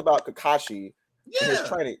said, you talked about Kakashi and his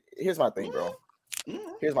training. Here's my thing, bro.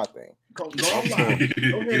 Here's my thing. Go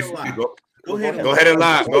ahead and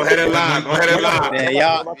lie. Man,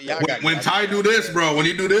 y'all when Ty do this, bro, when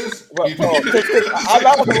he do this, I'm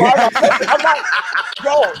not gonna lie. I'm not,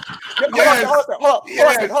 bro. Hold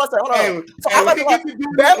on. So I'm about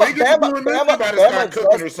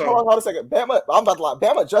to lie.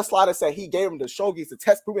 Bama just lied and said he gave him the Shogis to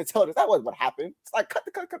test proven intelligence. That wasn't what happened. It's like cut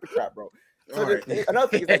the crap, bro. So another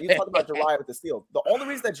thing is that you talked about Jiraiya with the seal. The only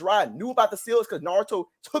reason that Jiraiya knew about the seal is because Naruto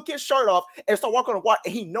took his shirt off and started walking on the water,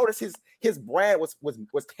 and he noticed his brand was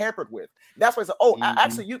tampered with. That's why he said, "Oh,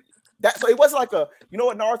 actually, you." So it wasn't like you know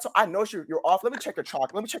what, Naruto, I know you're off. Let me check your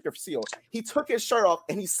chalk. Let me check your seal. He took his shirt off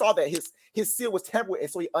and he saw that his seal was tampered with, and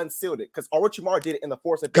so he unsealed it because Orochimaru did it in the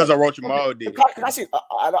force of because Orochimaru did. Kakashi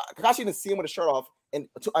didn't see him with the shirt off and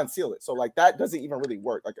to unseal it. So like that doesn't even really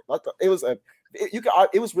work. It was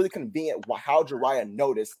really convenient how Jiraiya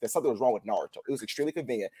noticed that something was wrong with Naruto. It was extremely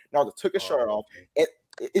convenient. Naruto took his shirt off. It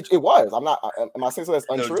was. I'm not. Am I saying so that's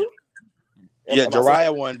untrue? Yeah,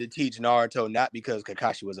 Jiraiya wanted to teach Naruto not because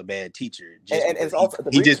Kakashi was a bad teacher. And it's also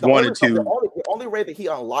he just wanted to. The only way that he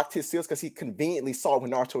unlocked his skills because he conveniently saw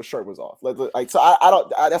when Naruto's shirt was off. Like so, I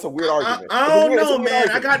don't. That's a weird argument. I don't know, man.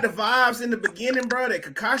 Argument. I got the vibes in the beginning, bro. That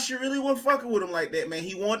Kakashi really wasn't fucking with him like that, man.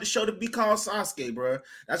 He wanted the show to be called Sasuke, bro.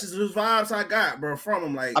 That's just the vibes I got, bro, from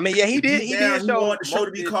him. Like, I mean, yeah, he did. He did want the show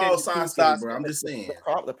to be called Sasuke, bro. I'm just saying.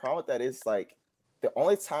 The problem with that is like the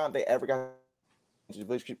only time they ever got.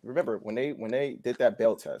 Remember when they did that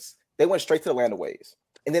bell test, they went straight to the land of waves.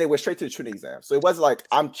 And then it went straight to the Trinity exam. So it wasn't like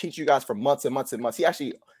I'm teaching you guys for months and months and months.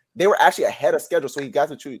 They were actually ahead of schedule. So he got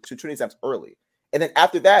to Trinity exams early. And then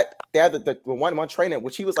after that, they had the 1-1 training,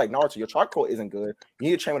 which he was like, Naruto, your chart control isn't good.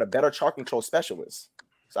 You need to train with a better chart control specialist.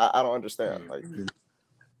 So I don't understand. Like, and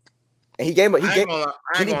he gave him somebody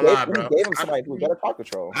who better chart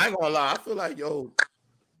control. I ain't gonna lie. I feel like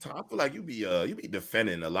you be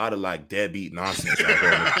defending a lot of like deadbeat nonsense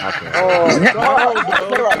out here.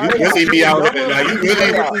 You really be out there. Like you really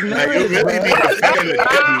be defending the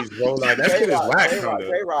deadbeats, bro. Like that shit is whack.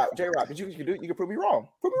 J-Rock, you can prove me wrong.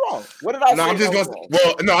 Prove me wrong. What did I say? No, I'm just gonna.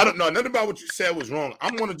 Well, no, I don't know. Nothing about what you said was wrong.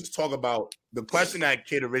 I'm gonna just talk about the question that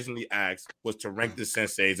kid originally asked was to rank the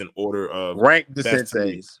senseis in order of rank the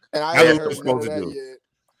senseis. And I haven't heard supposed to do. Yet.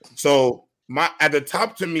 So at the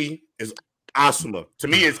top to me is Asuma. To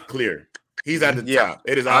me, it's clear. He's at the top.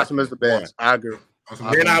 It is Asuma's the best. I agree.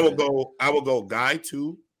 Then I will go Guy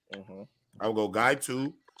 2. I will go Guy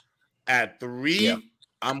 2. At 3,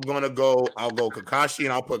 I'll go Kakashi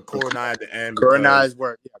and I'll put Kurenai at the end. Kurenai's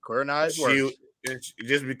work. Yeah, Kurenai's work.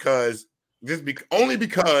 Only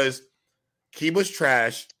because Kiba's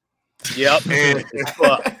trash. Yep. And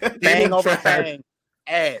bang over bang.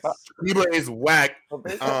 Ass. Kiba is whack.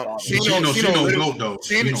 Shino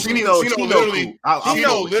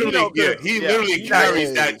literally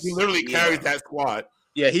carries that. He literally carries that squad.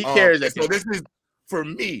 Yeah, he carries that. So this is for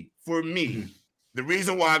me. The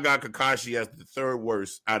reason why I got Kakashi as the third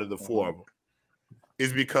worst out of the 4 of them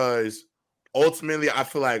is because ultimately I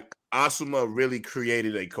feel like Asuma really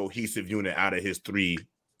created a cohesive unit out of his 3.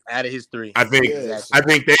 Out of his 3, I think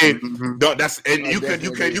they. That's and you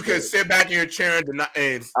can sit back in your chair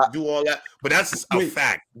and do all that, but that's a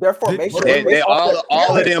fact. Their formation, they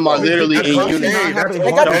all of them are literally in unity.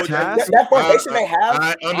 That formation they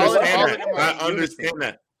have.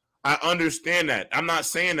 I understand that. I'm not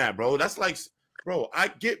saying that, bro. That's like, bro. I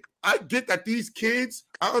get that these kids.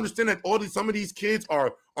 I understand that some of these kids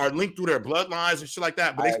are linked through their bloodlines and shit like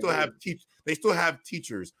that, but they still have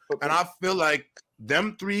teachers, and I feel like.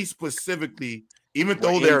 Them 3 specifically, even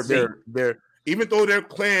though their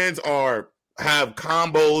clans have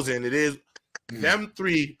combos and it is, them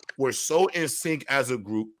 3 were so in sync as a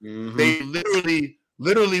group. They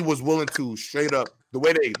literally was willing to straight up the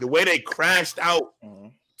way they crashed out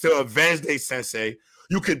to avenge their sensei.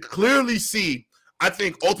 You could clearly see. I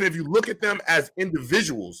think ultimately, if you look at them as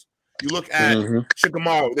individuals, you look at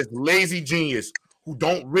Shikamaru, this lazy genius who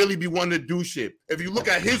don't really be wanting to do shit. If you look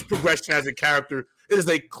at his progression as a character, it is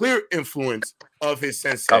a clear influence of his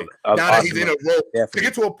sensei. Now that he's in a role, to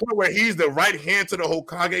get to a point where he's the right hand to the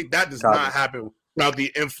Hokage, that does not happen without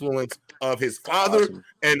the influence of his father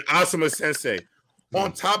and Asuma sensei.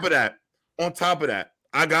 On top of that,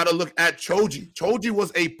 I gotta look at Choji. Choji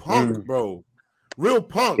was a punk, bro. Real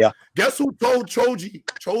punk. Yeah. Guess who told Choji,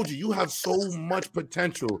 you have so much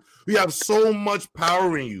potential. You have so much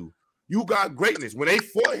power in you. You got greatness. When they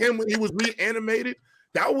fought him when he was reanimated,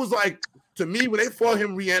 that was like, to me, when they fought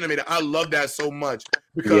him reanimated, I love that so much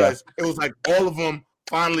because it was like all of them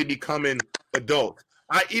finally becoming adults.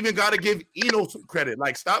 I even got to give Ino some credit.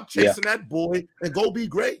 Like, stop chasing that boy and go be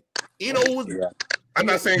great. Ino was. I'm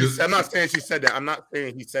not saying she said that. I'm not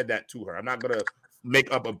saying he said that to her. I'm not gonna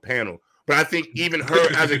make up a panel. But I think even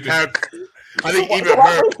her as a character,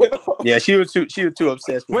 Yeah, she was too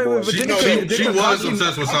obsessed with she was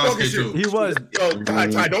obsessed with Sasuke too. He was. Yo,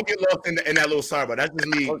 Ty, don't get lost in that little sidebar. That's just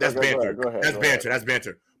me. That's banter. That's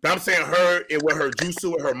banter. But I'm saying her with her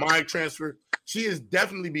jutsu, with her mind transfer, she has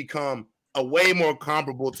definitely become a way more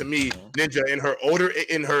comparable to me, Ninja,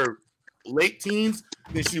 in her late teens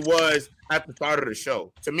than she was at the start of the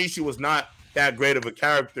show. To me, she was not that great of a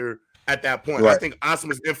character at that point. Right. I think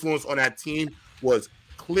Asuma's influence on that team was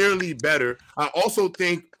clearly better. I also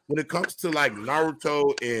think when it comes to like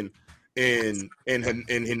Naruto and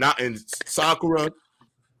Sakura,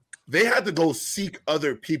 they had to go seek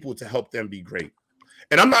other people to help them be great.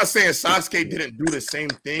 And I'm not saying Sasuke didn't do the same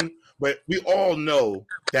thing, but we all know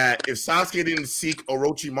that if Sasuke didn't seek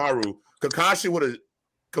Orochimaru, Kakashi would have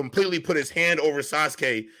completely put his hand over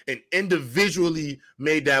Sasuke and individually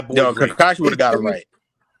made that boy. No, Kakashi would have got it right.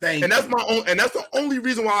 That's the only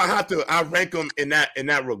reason why I rank him in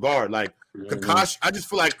that regard. Like Kakashi, I just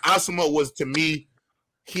feel like Asuma was, to me,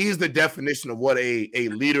 he's the definition of what a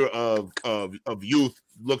leader of youth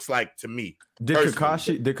looks like to me. Did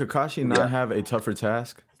Kakashi not have a tougher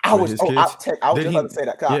task? I was just about to say that. I was just about to say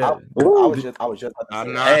that.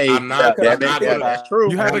 I'm not. That's true.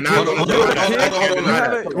 You have a kid.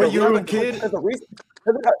 You have a kid. The reason,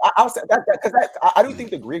 I'll say that because I do think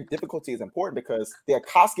the Greek difficulty is important because the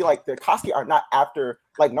Akatsuki are not after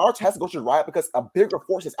Naruto has to go to Riot because a bigger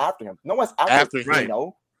force is after him. No one's after him.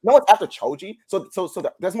 No one's after Choji. So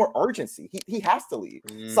there's more urgency. He has to leave.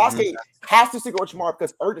 Sasuke has to stick with Orochimaru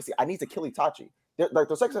because urgency. I need to kill Itachi.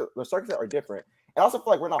 The circuits are different. And I also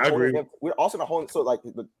feel like we're not holding them. We're also not holding. So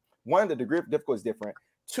one, the degree of difficulty is different.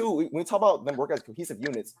 Two, when we talk about them working as cohesive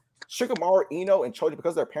units, Shikamaru, Ino, and Choji,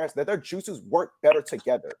 because of their parents, their juices work better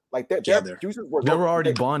together. Their juices work. They were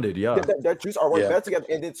already bonded. Yeah, their juices are working better together.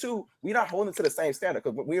 And then two, we're not holding it to the same standard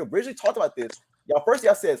because when we originally talked about this, y'all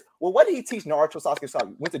says, well, what did he teach Naruto, Sasuke,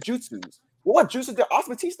 Sasuke? Went to jutsus. Well, what juices did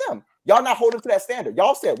Asuma teach them? Y'all not holding to that standard.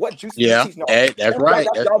 Y'all said what juices did he teach Naruto? Hey, that's right.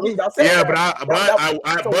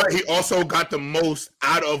 But he also got the most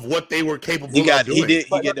out of what they were capable of doing. He did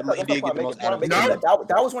get the most out of it.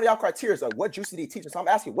 That was one of y'all criteria. Like, what juices did he teach? So I'm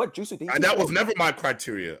asking, what juices did he teach? That was never my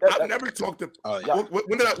criteria. I've never talked to.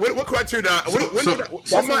 What criteria?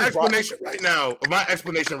 What's my explanation right now? My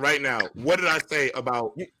explanation right now. What did I say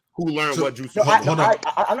about who learned what juices? I'm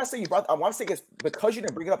not saying you brought. I want to say it's because you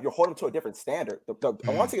didn't bring it up. You're holding to a different standard. I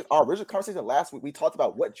want to say our original conversation last week. We talked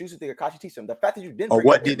about what juices did Kakashi teach them. The fact that you didn't. Or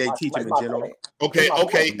what did they teach him in general? Okay.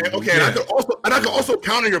 And I could also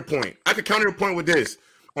counter your point. I could counter your point with this.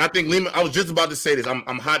 And I think Lehman. I was just about to say this. I'm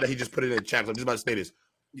hot that he just put it in the chat. So I'm just about to say this.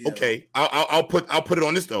 Yeah. Okay, I'll put it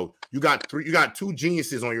on this though. You got two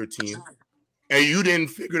geniuses on your team, and you didn't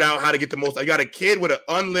figure out how to get the most. You got a kid with an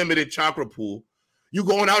unlimited chakra pool. You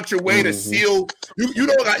going out your way to seal. You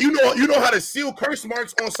know how to seal curse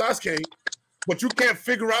marks on Sasuke, but you can't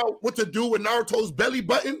figure out what to do with Naruto's belly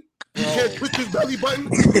button. You can't twist his belly button.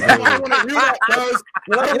 I don't want to hear that, cuz.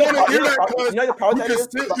 I don't want to hear that, cuz.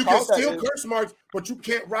 You can steal curse marks, but you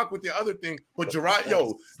can't rock with the other thing. But Jiraiya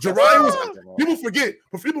was. People forget.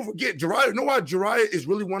 Jiraiya. You know why Jiraiya is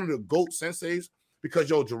really one of the GOAT senseis? Because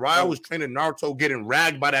Jiraiya was training Naruto, getting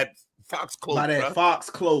ragged by that fox cloak. Fox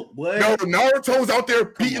cloak. What? No, Naruto's out there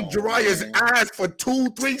beating Jiraiya's ass for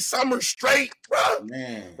 2-3 summers straight, bro.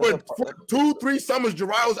 Man. For 2-3 summers,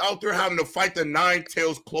 Jiraiya's out there having to fight the Nine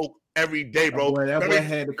Tails cloak every day, bro. Boy, that boy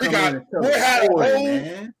had to come in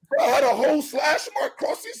and had a whole slash mark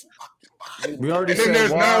across his. We already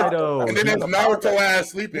said why, and then there's Naruto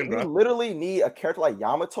ass sleeping, bro. You literally need a character like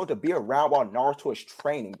Yamato to be around while Naruto is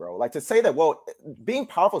training, bro. Like to say that, well, being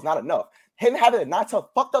powerful is not enough. Him having a Naruto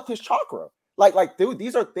fucked up his chakra. Like, dude,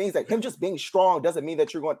 these are things that him just being strong doesn't mean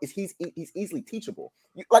that you're going. He's easily teachable.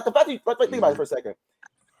 Like the fact that think about it for a second.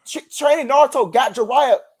 Training Naruto got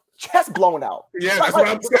Jiraiya chest blown out. Yeah, that's what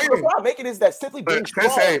I'm saying. The point I'm making is that simply being strong.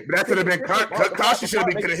 But that could have been Kakashi should have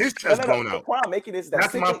been getting his chest blown out. The point I'm making is that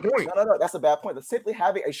that's my point. No, that's a bad point. That simply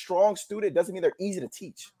having a strong student doesn't mean they're easy to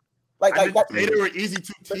teach. They were easy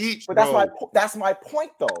to teach. But that's my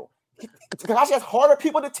point though. Kakashi has harder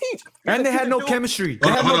people to teach. And they had no chemistry.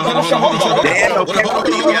 Doesn't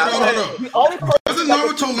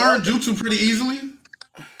Naruto learn jutsu pretty easily?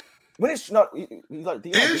 When it's not, and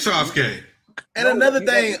Sasuke. And another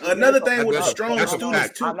thing with the strong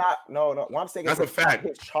students too. What I'm saying is a fact.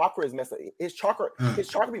 His chakra is messed up. His chakra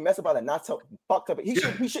be messed up by the not so fucked up. He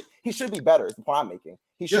should be better. Is the point I'm making.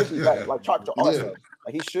 He should be better. Like chakra also.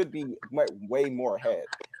 Like he should be way more ahead.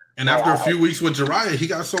 And after a few weeks with Jiraiya, he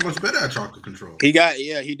got so much better at chakra control. He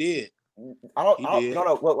did. I don't know.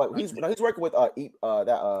 Well, he's working with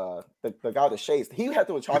the guy with the shades. He had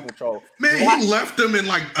to do chakra control. Man, he left him in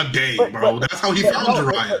like a day, bro. That's how he found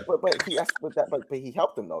Jiraiya. But he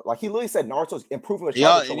helped him though. Like he literally said Naruto's improving his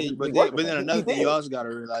chakra. But then another thing you also got to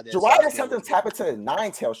realize that Jiraiya just helped him tap into the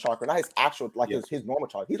Nine Tails chakra, not his actual his normal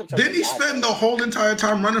chakra. Didn't he spend the whole entire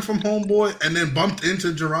time running from Homeboy and then bumped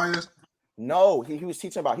into Jiraiya? No, he was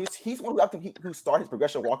teaching about he's one who started his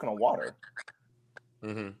progression walking on water.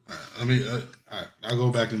 Mm-hmm. I mean, I'll go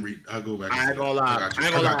back and read. I'll go back. I ain't gonna lie, bro. I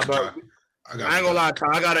ain't gonna lie, Ty.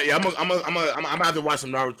 I'm gonna have to watch some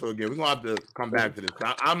Naruto again. We're gonna have to come back to this.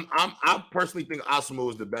 I personally think Asuma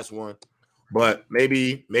was the best one, but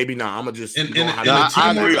maybe not. I'm gonna just. I agree with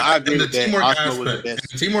that.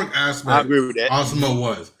 The teamwork aspect. I agree with that. Asuma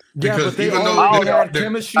was because even though they had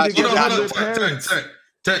chemistry together,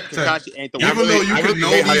 even though you can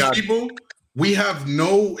know these people. We have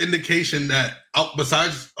no indication that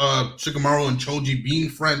besides Shikamaru and Choji being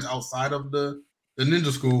friends outside of the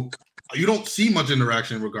ninja school, you don't see much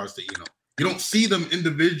interaction in regards to Ino. You don't see them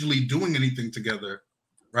individually doing anything together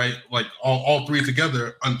right? Like all three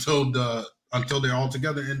together until they're all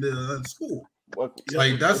together in the school.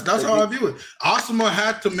 Like that's how I view it. Asuma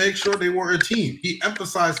had to make sure they were a team. He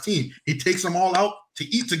emphasized team. He takes them all out to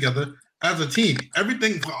eat together as a team.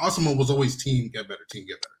 Everything for Asuma was always team get better, team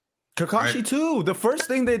get better. Kakashi too. The first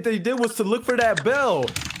thing that they did was to look for that bell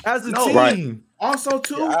as a team. Right. Also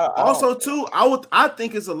too, I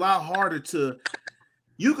think it's a lot harder to.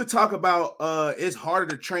 You could talk about it's harder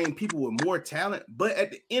to train people with more talent, but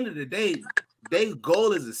at the end of the day, their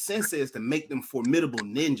goal as a sensei is to make them formidable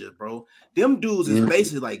ninjas, bro. Them dudes is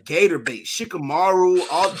basically like Gator Bait, Shikamaru,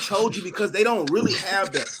 all Choji, because they don't really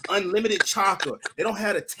have the unlimited chakra. They don't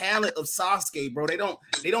have the talent of Sasuke, bro. They don't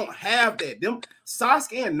have that. Them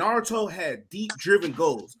Sasuke and Naruto had deep driven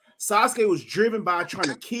goals. Sasuke was driven by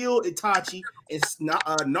trying to kill Itachi, and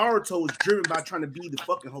Naruto was driven by trying to be the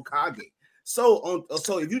fucking Hokage. So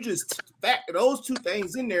if you just factor those two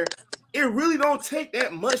things in there, it really don't take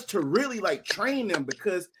that much to really like train them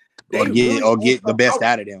because they get the best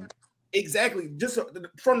out of them. Exactly. Just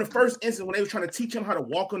from the first instant when they were trying to teach him how to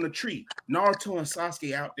walk on the tree, Naruto and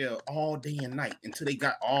Sasuke out there all day and night until they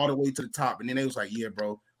got all the way to the top, and then they was like, "Yeah,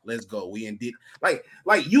 bro, let's go." We indeed like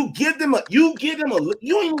you give them you ain't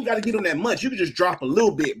even got to give them that much. You can just drop a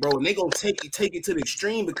little bit, bro, and they gonna take it to the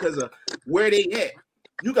extreme because of where they at.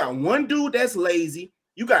 You got one dude that's lazy.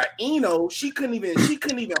 You got Ino. She couldn't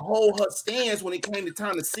even hold her stance when it came to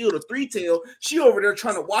time to seal the three-tail. She over there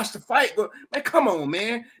trying to watch the fight. But man, come on,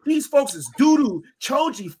 man. These folks is doo-doo,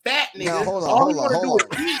 Choji, fat niggas. Now, hold on.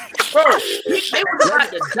 Bro, they were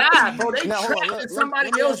about to die, bro. They now, trapped in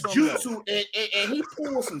somebody else's jutsu and he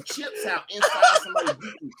pulled some chips out inside somebody's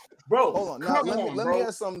jutsu. Bro, hold on. Now, let me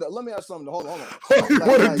ask something. Hold on. All you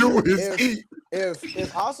want to do is eat. If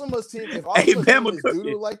Asuma's team, is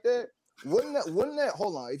doo-doo like that, wouldn't that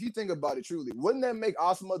hold on, if you think about it truly, wouldn't that make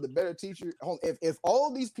Asuma the better teacher? If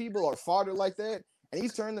all these people are fodder like that and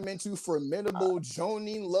he's turned them into formidable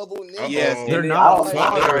Jonin level ninjas. Yes, they're not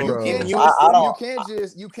fodder, bro.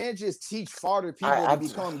 You can't just teach fodder people to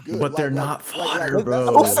become good. But they're not fodder, bro.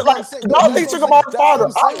 Don't think Shikamaru's fodder.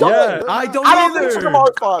 I don't think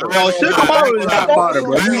Shikamaru's fodder. No, Shikamaru is not fodder,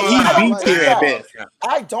 bro. He's B tier at best.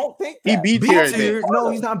 I don't think he B tier. No,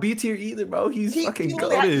 he's not B tier either, bro. He's fucking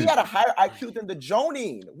goated. He had a higher IQ than the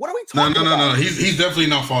Jonin. What are we talking about? No. He's definitely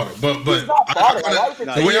not fodder. But he's not fodder.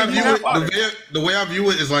 The way I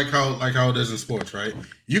view it is like how it is in sports, right?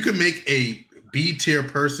 You can make a B tier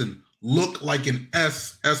person look like an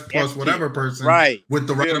S plus whatever person, right, with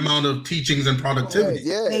the right amount of teachings and productivity.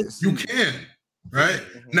 Yes. You can, right?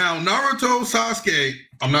 Now Naruto, Sasuke,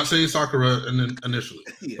 I'm not saying Sakura initially,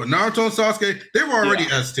 but Naruto and Sasuke, they were already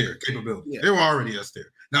S tier capability. They were already S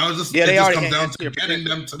tier. Now it just comes down to getting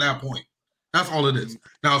them to that point. That's all it is.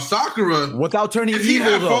 Now Sakura, without turning if he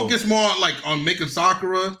evil, had focused more on making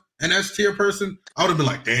Sakura an S tier person, I would have been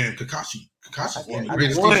like, damn, Kakashi's one of the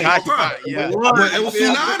greatest teachers of all time. But it was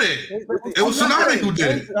Tsunade. It was Tsunade who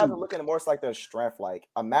did it. You guys are looking at more like their strength. Like,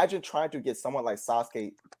 imagine trying to get someone like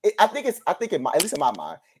Sasuke. I think at least in my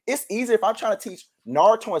mind, it's easier if I'm trying to teach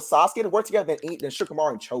Naruto and Sasuke to work together than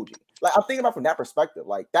Shikamaru and Choji. Like, I'm thinking about from that perspective.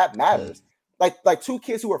 Like, that matters. Like two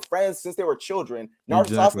kids who were friends since they were children. Naruto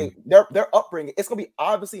and Sasuke, their upbringing, it's gonna be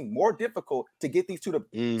obviously more difficult to get these two to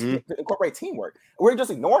incorporate teamwork. We're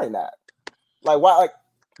just ignoring that. Like, why? Like,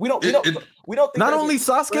 we don't think. Not only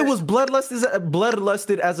Sasuke was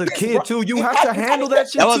bloodlusted as a kid too. You have to handle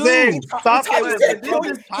that shit too.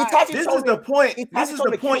 This is the point. This is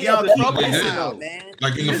the point y'all keep missing, though.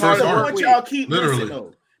 Like in the first arc, y'all keep missing,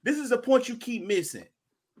 though. This is the point you keep missing.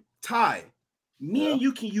 Ty, me and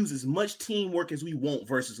you can use as much teamwork as we want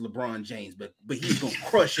versus LeBron James, but he's gonna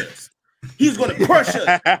crush us. He's gonna crush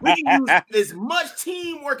us. We can use as much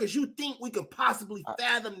teamwork as you think we could possibly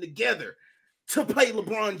fathom together to play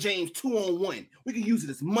LeBron James 2-on-1. We can use it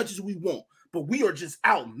as much as we want, but we are just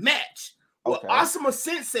outmatched. Well, Asuma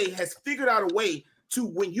Sensei has figured out a way to,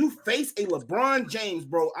 when you face a LeBron James,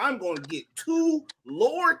 bro, I'm going to get two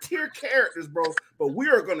lower tier characters, bro, but we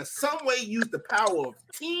are going to some way use the power of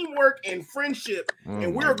teamwork and friendship,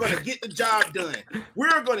 and we're going to get the job done.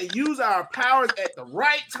 We're going to use our powers at the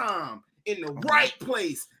right time, in the right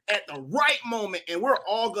place, at the right moment, and we're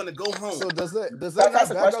all gonna go home. So does that not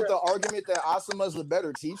back up the argument that Asuma's the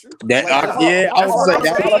better teacher? I was saying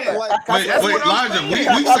that. Wait, Elijah, we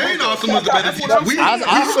saying Asuma's the better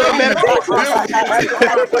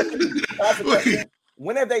teacher.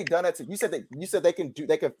 When have they done it? You said they can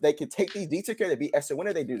take these D tier characters to be S tier. When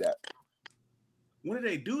did they do that? When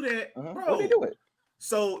did they do that, bro? When did they do it?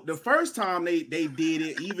 So the first time they did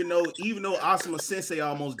it, even though Asuma Sensei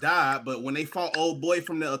almost died, but when they fought old boy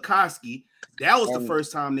from the Akatsuki, that was the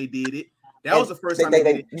first time they did it. That was the first time they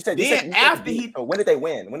did it. You said after he. So when did they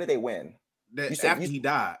win? When did they win? After he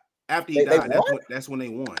died. After he died, that's when they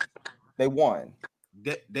won. They won.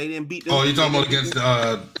 They didn't beat them. Oh, you're talking about against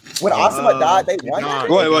when Asuma died, they won.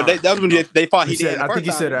 Well, that's when they fought. He did. I think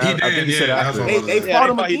he said. They fought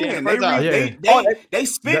him again. They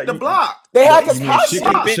spit the block. They had Kakashi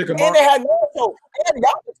and they had Naruto and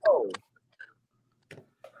Yamato.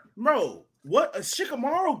 Bro, what?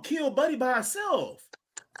 Shikamaru killed Buddy by herself.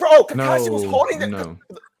 Bro, Kakashi was holding it.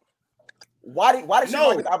 Why did she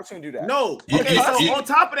not get the opportunity to do that? No. Okay, so on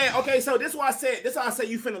top of that, so this is why I said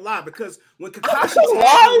you finna lie, because when Kakashi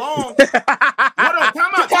tagged along, time out.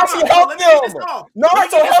 Kakashi helped them.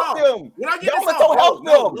 Naruto helped them. When I get this helped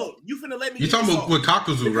them. Look, you finna let me. You talking about with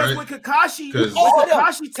Kakuzu, right? When Kakashi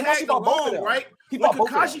tagged along, right? When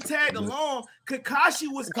Kakashi tagged along, Kakashi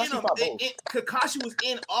was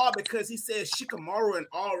in awe because he said Shikamaru and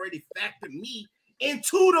already factored me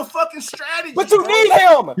into the fucking strategy. But you need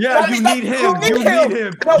him. Yeah, you need him. You need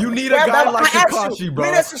him. You need a guy like Kakashi, bro.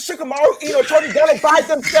 When does Shikamaru, Tony done it by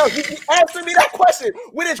themselves? You answer me that question.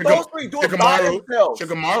 When did those three do it by themselves?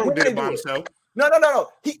 Shikamaru did it by himself. No.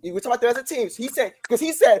 We're talking about them as a team. He said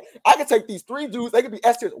I can take these three dudes. They could be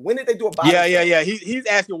S tiers. When did they do it by themselves? Yeah. He's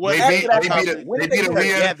asking what they beat a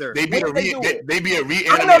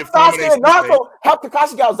reanimated Sasuke and Naruto helped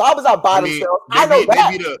Kakashi get Zabuza by themselves. I know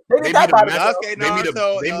that. They did that by themselves.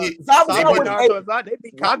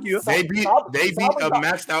 They beat a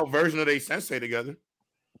maxed out version of their sensei together,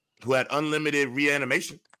 who had unlimited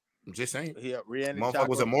reanimation. I'm just saying. Yeah, motherfucker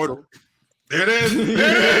was immortal. There it is.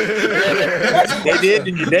 They did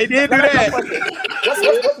do that.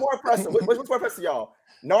 What's more impressive? What's more impressive, y'all?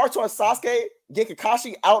 Naruto and Sasuke get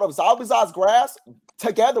Kakashi out of Zabuza's grasp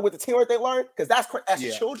together with the teamwork they learned, because that's as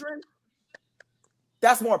children.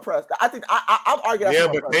 That's more impressive. I think I'm arguing. Yeah,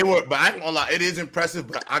 but they were. But I ain't gonna lie, it is impressive.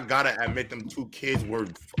 But I gotta admit, them two kids were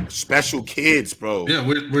special kids, bro. Yeah,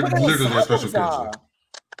 we're literally special kids.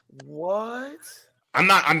 What? I'm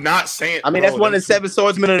not saying. I mean, that's one of the seven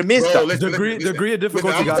swordsmen of the mist. Degree of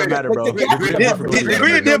difficulty doesn't matter, bro.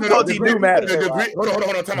 Degree of difficulty do matter. Hold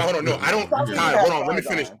on, time out. Hold on. No, I don't. Hold on. Let me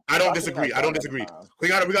finish. I don't disagree. We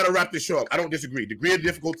gotta wrap this show up. I don't disagree. Degree of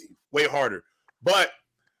difficulty way harder, but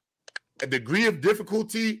a degree of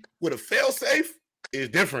difficulty with a failsafe is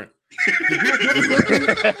different. Degree of difficulty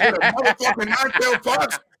with a motherfucking 9-tailed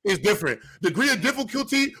fox is different. Degree of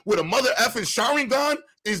difficulty with a mother effing Sharingan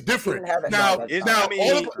is different. If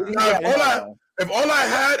all I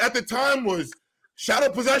had at the time was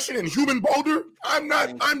shadow possession and human boulder, I'm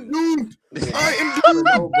doomed. I am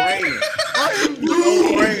doomed. I am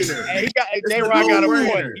doomed. Hey, J-Rock got a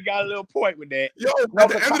point. He got a little point with that. Yo, at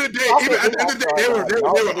the end of the day,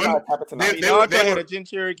 Naruto had a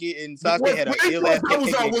Jinchuriki and Sasuke had a ill ass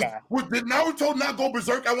Did Naruto not go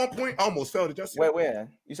berserk at one point? I almost fell to justice. Wait.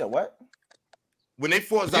 You said what? When they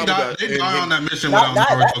fought Zabuza, they died on that mission without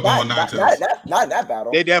Naruto going 9 tails. Not in that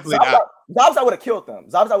battle. They definitely not. Zabuza would have killed them.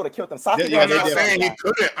 Sasuke,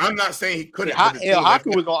 I'm not saying he couldn't.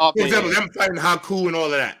 Haku was gonna for example, them fighting Haku and all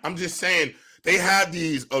of that. I'm just saying they had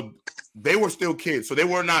these. They were still kids, so they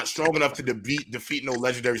were not strong enough to defeat no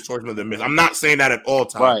legendary swordsman of the mist. I'm not saying that at all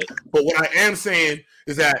times. Right. But what I am saying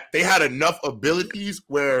is that they had enough abilities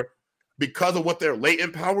where, because of what their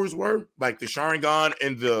latent powers were, like the Sharingan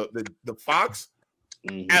and the Fox.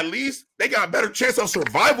 Mm-hmm. At least they got a better chance of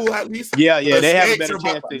survival. At least, they have a better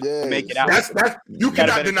chance to make it out. That's you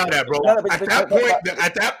cannot deny that, bro.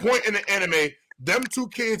 At that point in the anime, them two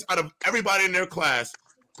kids out of everybody in their class,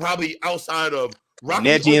 probably outside of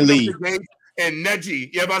Neji and Lee and Neji,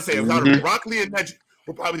 yeah, I'm about to say outside of Rock Lee and Neji,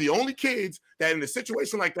 were probably the only kids that in a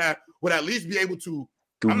situation like that would at least be able to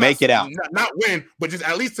make it out, not win, but just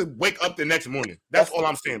at least to wake up the next morning. That's all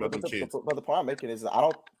I'm saying about them kids. But the point I'm making is I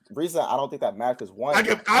don't think that matters. One, like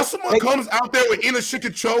if Asuma comes out there with Ina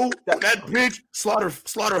Shikacho, that bitch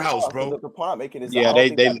slaughterhouse, bro. The point I'm making is they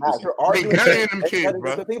kids,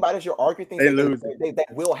 bro. The thing about it is you're arguing things they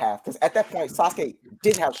will have, because at that point Sasuke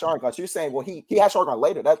didn't have Sharingan. So you're saying, well, he had Sharingan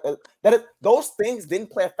later. Those things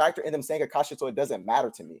didn't play a factor in them saying Kakashi, so it doesn't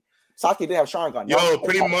matter to me. Sasuke didn't have Sharingan. Yo,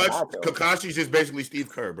 pretty much Kakashi's just basically Steve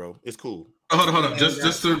Kerr, bro. It's cool. Hold on.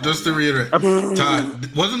 Just to reiterate,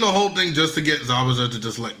 Todd, wasn't the whole thing just to get Zabuza to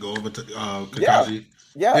just let go of Kakashi?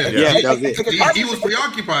 Yeah. He was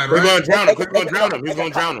preoccupied, right? He's gonna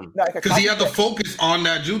drown him. Because he had to focus on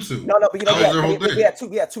that jutsu. No, but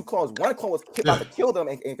he had two clones. One clone was about to kill them,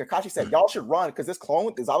 and Kakashi said, "Y'all should run because this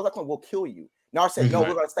Zabuza clone will kill you." Naruto said, "No,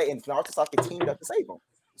 we're gonna stay." And Naruto and Sasuke teamed up to save him.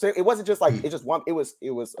 So it wasn't just like it's just one. It was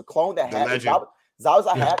a clone that had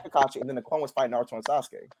Zabuza had Kakashi, and then the clone was fighting Naruto and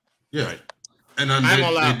Sasuke. Yeah. And then they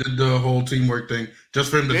did the whole teamwork thing just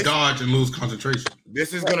for him to dodge and lose concentration.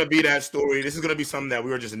 This is gonna be that story. This is gonna be something that we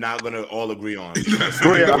were just not gonna all agree on.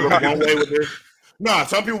 One way with this. No,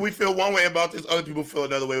 some people we feel one way about this. Other people feel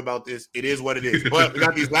another way about this. It is what it is. But we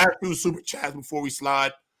got these last 2 super chats before we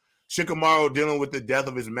slide. Shikamaru dealing with the death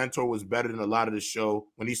of his mentor was better than a lot of the show.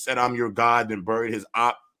 When he said, "I'm your god," then buried his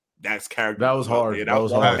op. That's character. That was hard. Yeah, that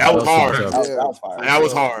was hard. That was hard.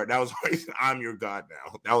 That was hard. I'm your god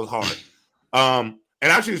now. That was hard.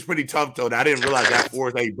 And actually, it's pretty tough though. I didn't realize that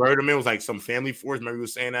forest that he buried him in was like some family forest. Remember, he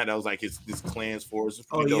was saying that was like his clan's forest.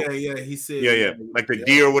 Oh dope. yeah. He said, like the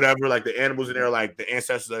deer or whatever, like the animals in there, like the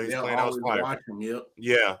ancestors of his clan. That was fire.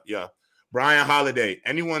 Yeah. Brian Holiday.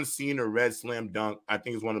 Anyone seen or read Slam Dunk? I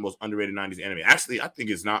think it's one of the most underrated 90s anime. Actually, I think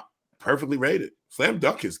it's not perfectly rated. Slam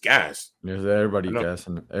Dunk is gas. Yes, everybody gasses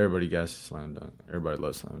Slam Dunk. Everybody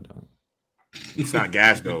loves Slam Dunk. It's not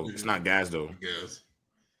gas though. Yes.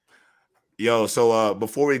 Yo, so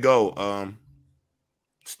before we go,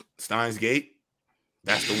 Steins Gate.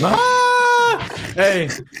 That's the one. Hey,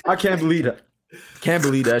 I can't believe that. Can't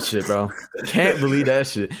believe that shit, bro. Can't believe that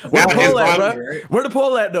shit. Where the poll at, bro? Right? Where the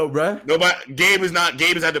poll at, though, bro? Nobody. Gabe is at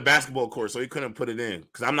the basketball court, so he couldn't put it in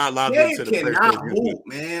because I'm not allowed into the place.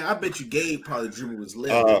 Man, I bet you Gabe probably drew was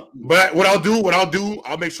lit. But what I'll do,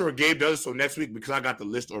 I'll make sure Gabe does it. So next week, because I got the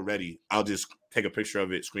list already, I'll just take a picture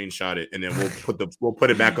of it, screenshot it, and then we'll put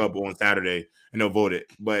it back up on Saturday, and they'll vote it.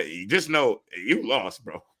 But just know you lost,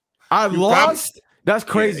 bro. I lost. That's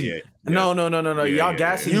crazy. Yeah. No. Y'all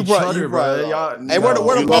gassing each other, bro. Y'all. Hey, where the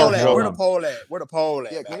poll at? Where the poll at? Where the poll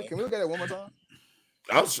at? Yeah, can we look at it one more time?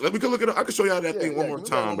 We can look at it. I can show y'all that thing one more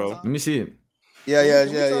time, bro. Let me see it. Yeah.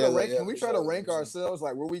 Can we try to rank ourselves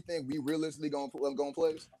like where we think we realistically gonna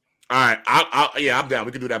place? All right, I'm down.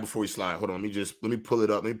 We can do that before we slide. Hold on, let me pull it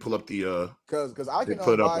up. Let me pull up the because I can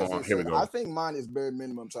put it up on. Here we go. I think mine is bare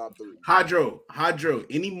minimum top 3. Hydro.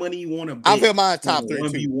 Any money you want to bet? I feel mine top 3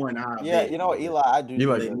 1v1. Yeah, you know what, Eli, I do.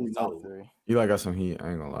 Top 3. Eli got some heat.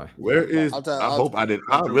 I ain't gonna lie. Where is? I hope I didn't.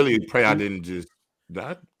 I really pray I didn't just.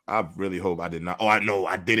 I really hope I did not. Oh, I know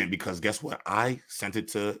I didn't because guess what? I sent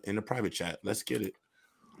it in the private chat. Let's get it.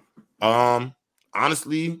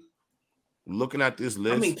 Honestly. Looking at this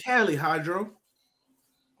list, I mean, Cali, Hydro.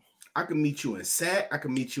 I can meet you in Sac. I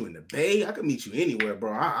can meet you in the Bay. I can meet you anywhere,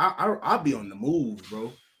 bro. I'll be on the move,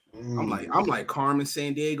 bro. I'm like Carmen,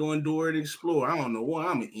 San Diego, and Dora to explore. I don't know where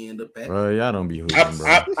I'm gonna end up at. Bro, y'all don't be hooping,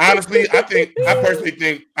 bro. Honestly, I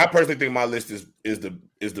personally think my list is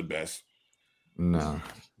the best. Nah.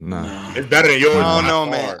 It's better than yours. I don't know,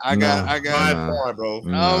 man. I got bro.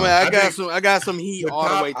 Oh man, I got some heat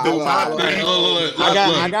all the way through. I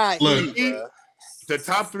got heat. The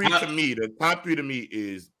top 3 to me. The top 3 to me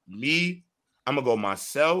is me. I'm gonna go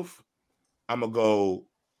myself. I'm gonna go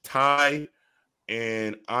Ty,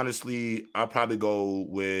 and honestly, I'll probably go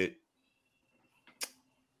with.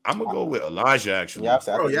 I'm gonna go with Elijah. Actually,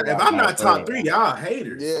 bro. Yeah, if I'm not top 3, y'all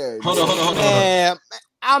haters. Yeah. Hold on.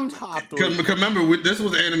 I'm top 3. Remember, this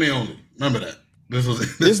was anime only. Remember that. This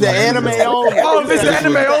the anime only. Oh, this is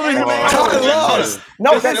anime only. Ty lost.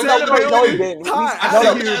 No, he didn't.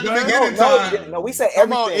 No, we said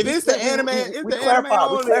everything. It is the anime. It's the anime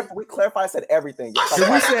only. We clarified. Said everything.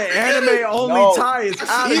 We said anime only. Ty is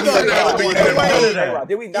out.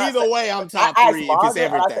 Either way, I'm top 3. If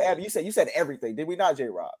it's everything. You said everything. Did we not,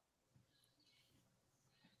 J-Rob?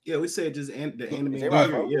 Yeah, we said just the anime.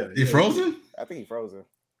 Yeah, he frozen? I think he frozen.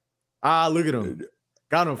 Look at him.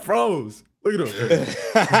 Got him froze. Look at him.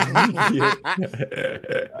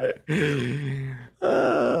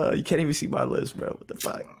 You can't even see my list, bro. What the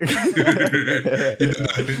fuck?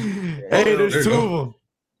 Hey, there's 2 of them.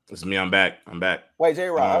 It's me. I'm back. Wait,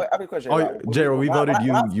 J-Rob. I have a question. J-Rob, we voted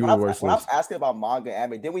you the worst list. When I was asking about manga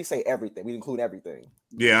anime, didn't we say everything? We include everything.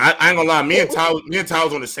 Yeah, I ain't gonna lie. Me and Ty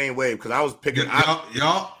was on the same wave because I was picking.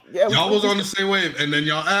 Y'all was on the same wave, and then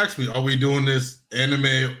y'all asked me, "Are we doing this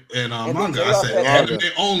anime and manga?" I said, "Anime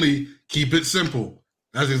only. Keep it simple."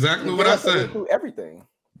 That's exactly what I said. Include everything.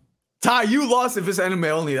 Ty, you lost if it's anime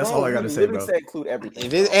only. That's all I gotta say, bro. Say include everything.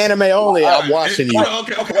 If it's anime only, I'm watching you.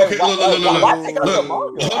 Okay. Look.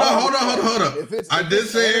 Hold on. I did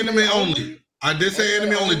say anime only.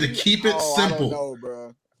 To keep it simple.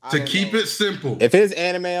 To keep it simple. If it's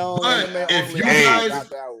anime only, if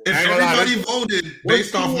everybody voted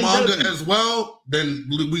based off manga as well, then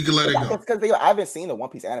we can let it go. Because I haven't seen the One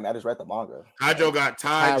Piece anime. I just read the manga. Hydro got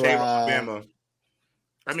Ty, Bama.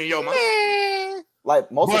 I mean,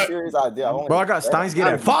 like most of the series I did. Bro, I got Steins Gate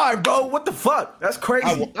at 5, bro. What the fuck? That's crazy.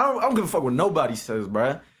 I don't give a fuck what nobody says,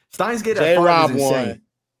 bro. Steins Gate at 5 is insane.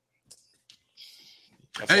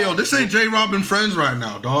 Hey, yo, this ain't J. Rob and Friends right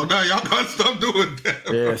now, dog. Now y'all gotta stop doing that.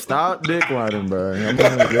 Bro. Yeah, stop dick riding, bro.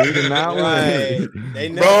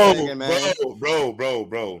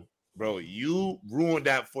 Bro, you ruined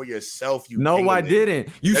that for yourself. No, I didn't.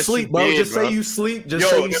 You sleep, bro. Just say you sleep. Just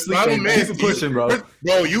say you sleep and keep it pushing, bro.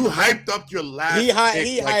 Bro, you hyped up your last. He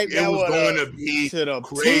hyped it was going to be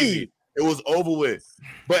crazy. It was over with.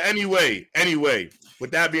 But anyway,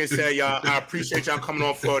 with that being said, y'all, I appreciate y'all coming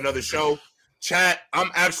on for another show. Chat,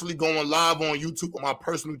 I'm actually going live on YouTube on my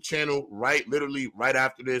personal channel, literally right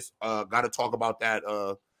after this. Got to talk about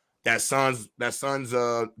that Suns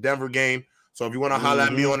Denver game. So if you want to holler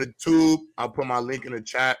at me on the tube, I'll put my link in the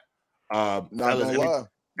chat.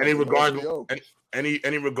 Any regards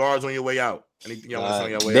on your way out? Anything y'all want to say on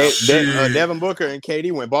your way out? Devin Booker and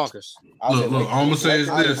KD went bonkers. Look, all I'm gonna say is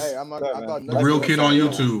this: the real kid on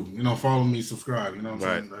YouTube. You know, follow me, subscribe. You know what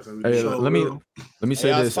I'm saying? Hey, let me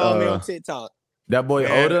say this. Follow me on TikTok. That boy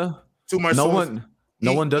Oda. No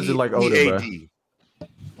one does it like Oda,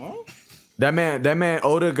 bro. That man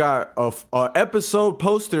Oda got a episode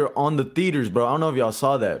poster on the theaters, bro. I don't know if y'all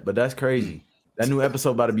saw that, but that's crazy. That new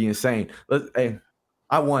episode about to be insane. Hey,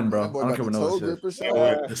 I won, bro. I don't care what no one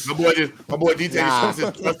says. My boy DJ shows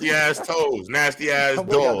his crusty ass toes, nasty ass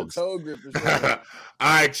dogs. All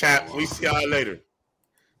right, chat. We see y'all later.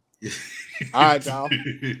 All right, y'all.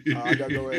 I gotta go